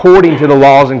according to the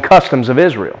laws and customs of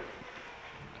Israel.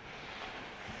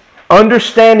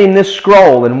 Understanding this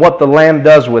scroll and what the Lamb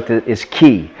does with it is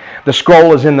key. The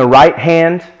scroll is in the right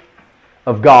hand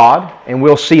of God, and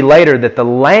we'll see later that the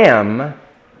Lamb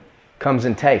comes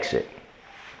and takes it.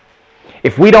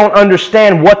 If we don't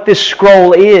understand what this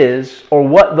scroll is or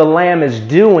what the Lamb is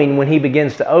doing when He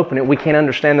begins to open it, we can't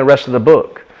understand the rest of the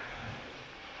book.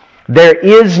 There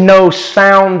is no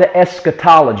sound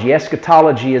eschatology.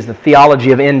 Eschatology is the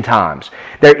theology of end times.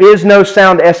 There is no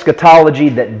sound eschatology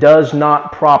that does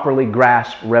not properly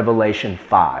grasp Revelation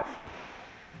 5.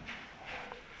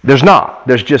 There's not.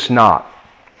 There's just not.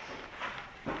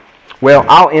 Well,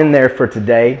 I'll end there for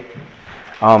today.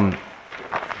 We're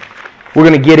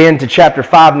going to get into chapter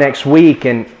 5 next week,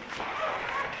 and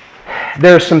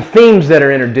there are some themes that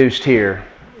are introduced here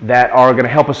that are going to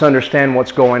help us understand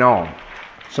what's going on.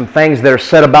 Some things that are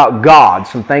said about God,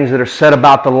 some things that are said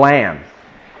about the Lamb.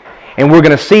 And we're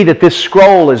going to see that this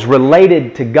scroll is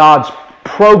related to God's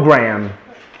program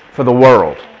for the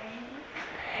world.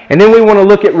 And then we want to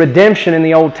look at redemption in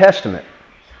the Old Testament.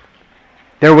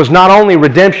 There was not only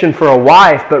redemption for a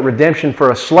wife, but redemption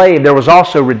for a slave. There was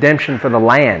also redemption for the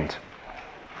land.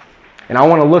 And I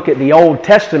want to look at the Old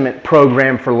Testament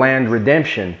program for land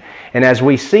redemption. And as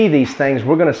we see these things,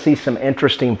 we're going to see some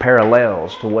interesting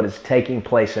parallels to what is taking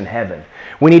place in heaven.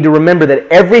 We need to remember that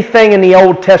everything in the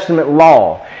Old Testament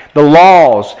law, the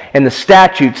laws and the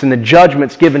statutes and the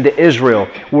judgments given to Israel,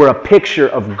 were a picture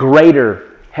of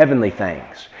greater heavenly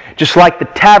things. Just like the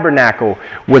tabernacle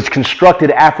was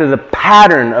constructed after the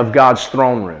pattern of God's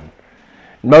throne room.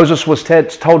 Moses was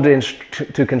told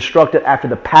to construct it after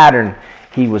the pattern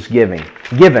he was given.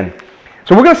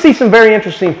 So we're going to see some very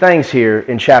interesting things here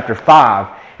in chapter 5.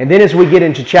 And then as we get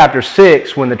into chapter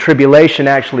 6, when the tribulation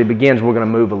actually begins, we're going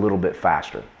to move a little bit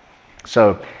faster.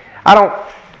 So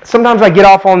sometimes I get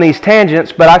off on these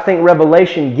tangents, but I think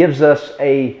Revelation gives us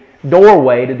a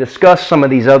doorway to discuss some of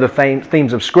these other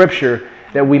themes of Scripture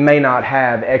that we may not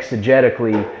have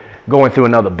exegetically going through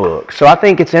another book. So I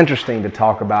think it's interesting to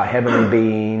talk about heavenly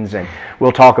beings, and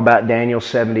we'll talk about Daniel's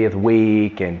 70th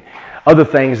week and other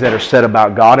things that are said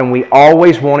about God, and we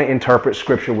always want to interpret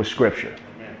Scripture with Scripture.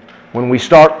 When we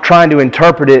start trying to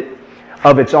interpret it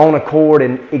of its own accord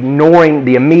and ignoring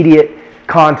the immediate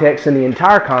context and the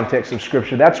entire context of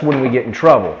Scripture, that's when we get in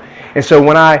trouble. And so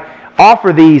when I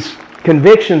offer these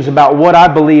convictions about what I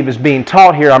believe is being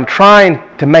taught here, I'm trying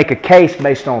to make a case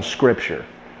based on Scripture.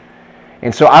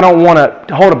 And so I don't want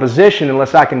to hold a position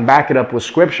unless I can back it up with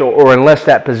Scripture, or unless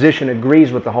that position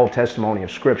agrees with the whole testimony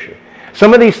of Scripture.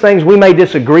 Some of these things we may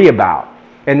disagree about,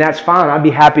 and that's fine. I'd be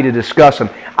happy to discuss them.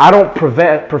 I don't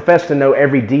profess to know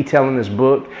every detail in this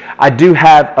book. I do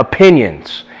have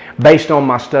opinions based on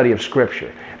my study of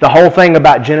Scripture. The whole thing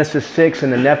about Genesis 6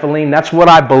 and the Nephilim, that's what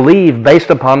I believe based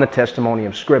upon the testimony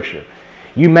of Scripture.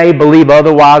 You may believe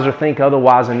otherwise or think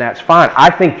otherwise, and that's fine. I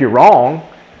think you're wrong,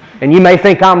 and you may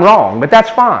think I'm wrong, but that's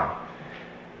fine.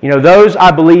 Those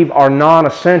I believe are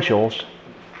non-essentials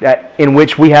in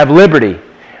which we have liberty.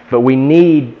 But we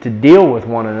need to deal with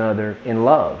one another in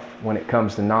love when it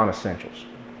comes to non-essentials.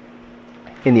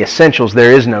 In the essentials,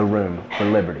 there is no room for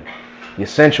liberty. The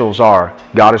essentials are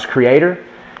God is creator.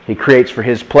 He creates for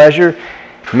His pleasure.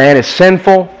 Man is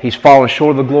sinful. He's fallen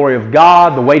short of the glory of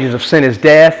God. The wages of sin is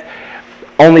death.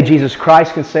 Only Jesus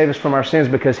Christ can save us from our sins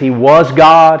because He was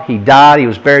God. He died. He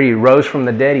was buried. He rose from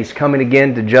the dead. He's coming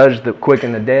again to judge the quick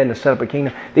and the dead and to set up a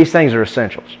kingdom. These things are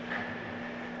essentials.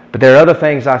 But there are other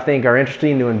things I think are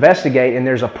interesting to investigate, and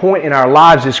there's a point in our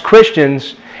lives as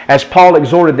Christians, as Paul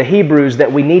exhorted the Hebrews, that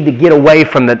we need to get away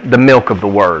from the milk of the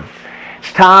Word.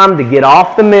 It's time to get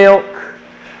off the milk,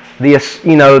 the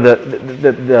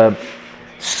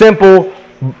simple,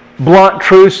 blunt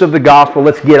truths of the gospel.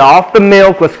 Let's get off the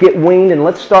milk, let's get weaned, and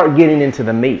let's start getting into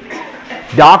the meat.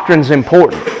 Doctrine's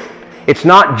important. It's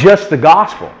not just the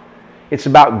gospel. It's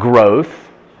about growth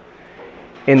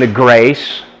in the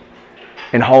grace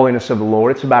and holiness of the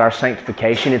Lord. It's about our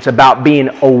sanctification. It's about being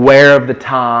aware of the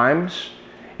times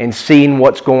and seeing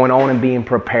what's going on and being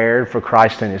prepared for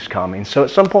Christ and His coming. So at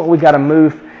some point we've got to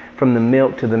move from the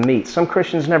milk to the meat. Some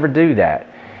Christians never do that,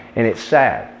 and it's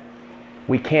sad.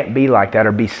 We can't be like that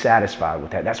or be satisfied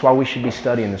with that. That's why we should be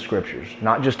studying the Scriptures,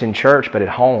 not just in church, but at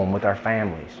home with our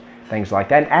families, things like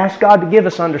that. And ask God to give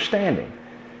us understanding.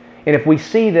 And if we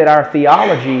see that our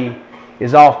theology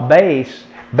is off base,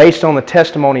 based on the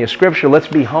testimony of Scripture, let's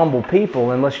be humble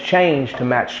people and let's change to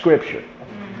match Scripture.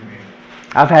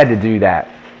 I've had to do that.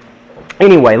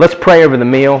 Anyway, let's pray over the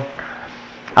meal.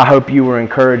 I hope you were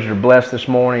encouraged or blessed this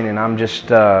morning, and I'm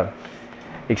just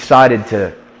excited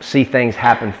to see things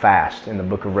happen fast in the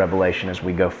book of Revelation as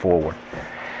we go forward.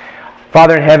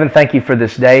 Father in heaven, thank you for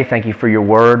this day. Thank you for your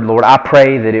word. Lord, I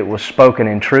pray that it was spoken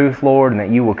in truth, Lord, and that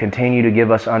you will continue to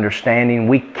give us understanding.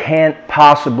 We can't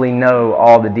possibly know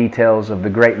all the details of the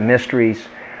great mysteries,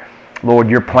 Lord,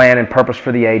 your plan and purpose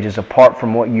for the ages apart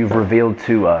from what you've revealed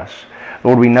to us.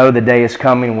 Lord, we know the day is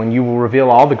coming when you will reveal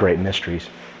all the great mysteries.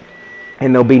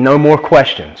 And there'll be no more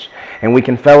questions. And we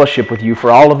can fellowship with you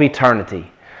for all of eternity,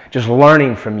 just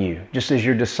learning from you, just as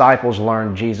your disciples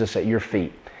learned Jesus at your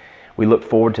feet. We look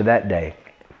forward to that day.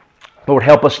 Lord,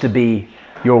 help us to be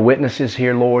your witnesses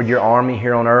here, Lord, your army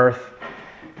here on earth.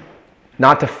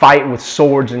 Not to fight with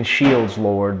swords and shields,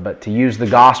 Lord, but to use the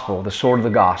gospel, the sword of the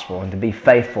gospel, and to be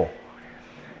faithful.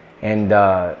 And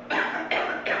to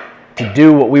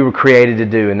do what we were created to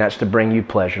do, and that's to bring you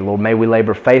pleasure. Lord, may we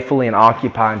labor faithfully and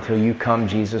occupy until you come,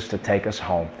 Jesus, to take us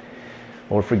home.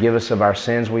 Lord, forgive us of our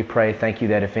sins, we pray. Thank you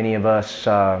that if any of us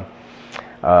fall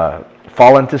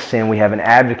into sin, we have an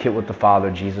advocate with the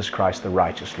Father, Jesus Christ, the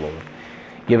righteous Lord.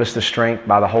 Give us the strength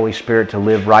by the Holy Spirit to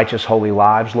live righteous, holy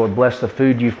lives. Lord, bless the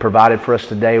food you've provided for us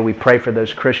today. We pray for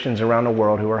those Christians around the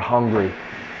world who are hungry,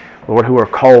 Lord, who are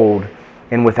cold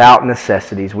and without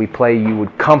necessities. We pray you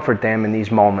would comfort them in these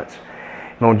moments.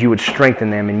 Lord, you would strengthen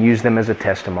them and use them as a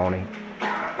testimony.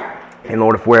 And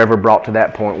Lord, if we're ever brought to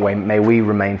that point, may we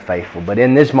remain faithful. But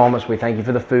in these moments, we thank you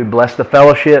for the food. Bless the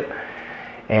fellowship,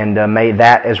 and may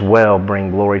that as well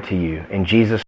bring glory to you. In Jesus'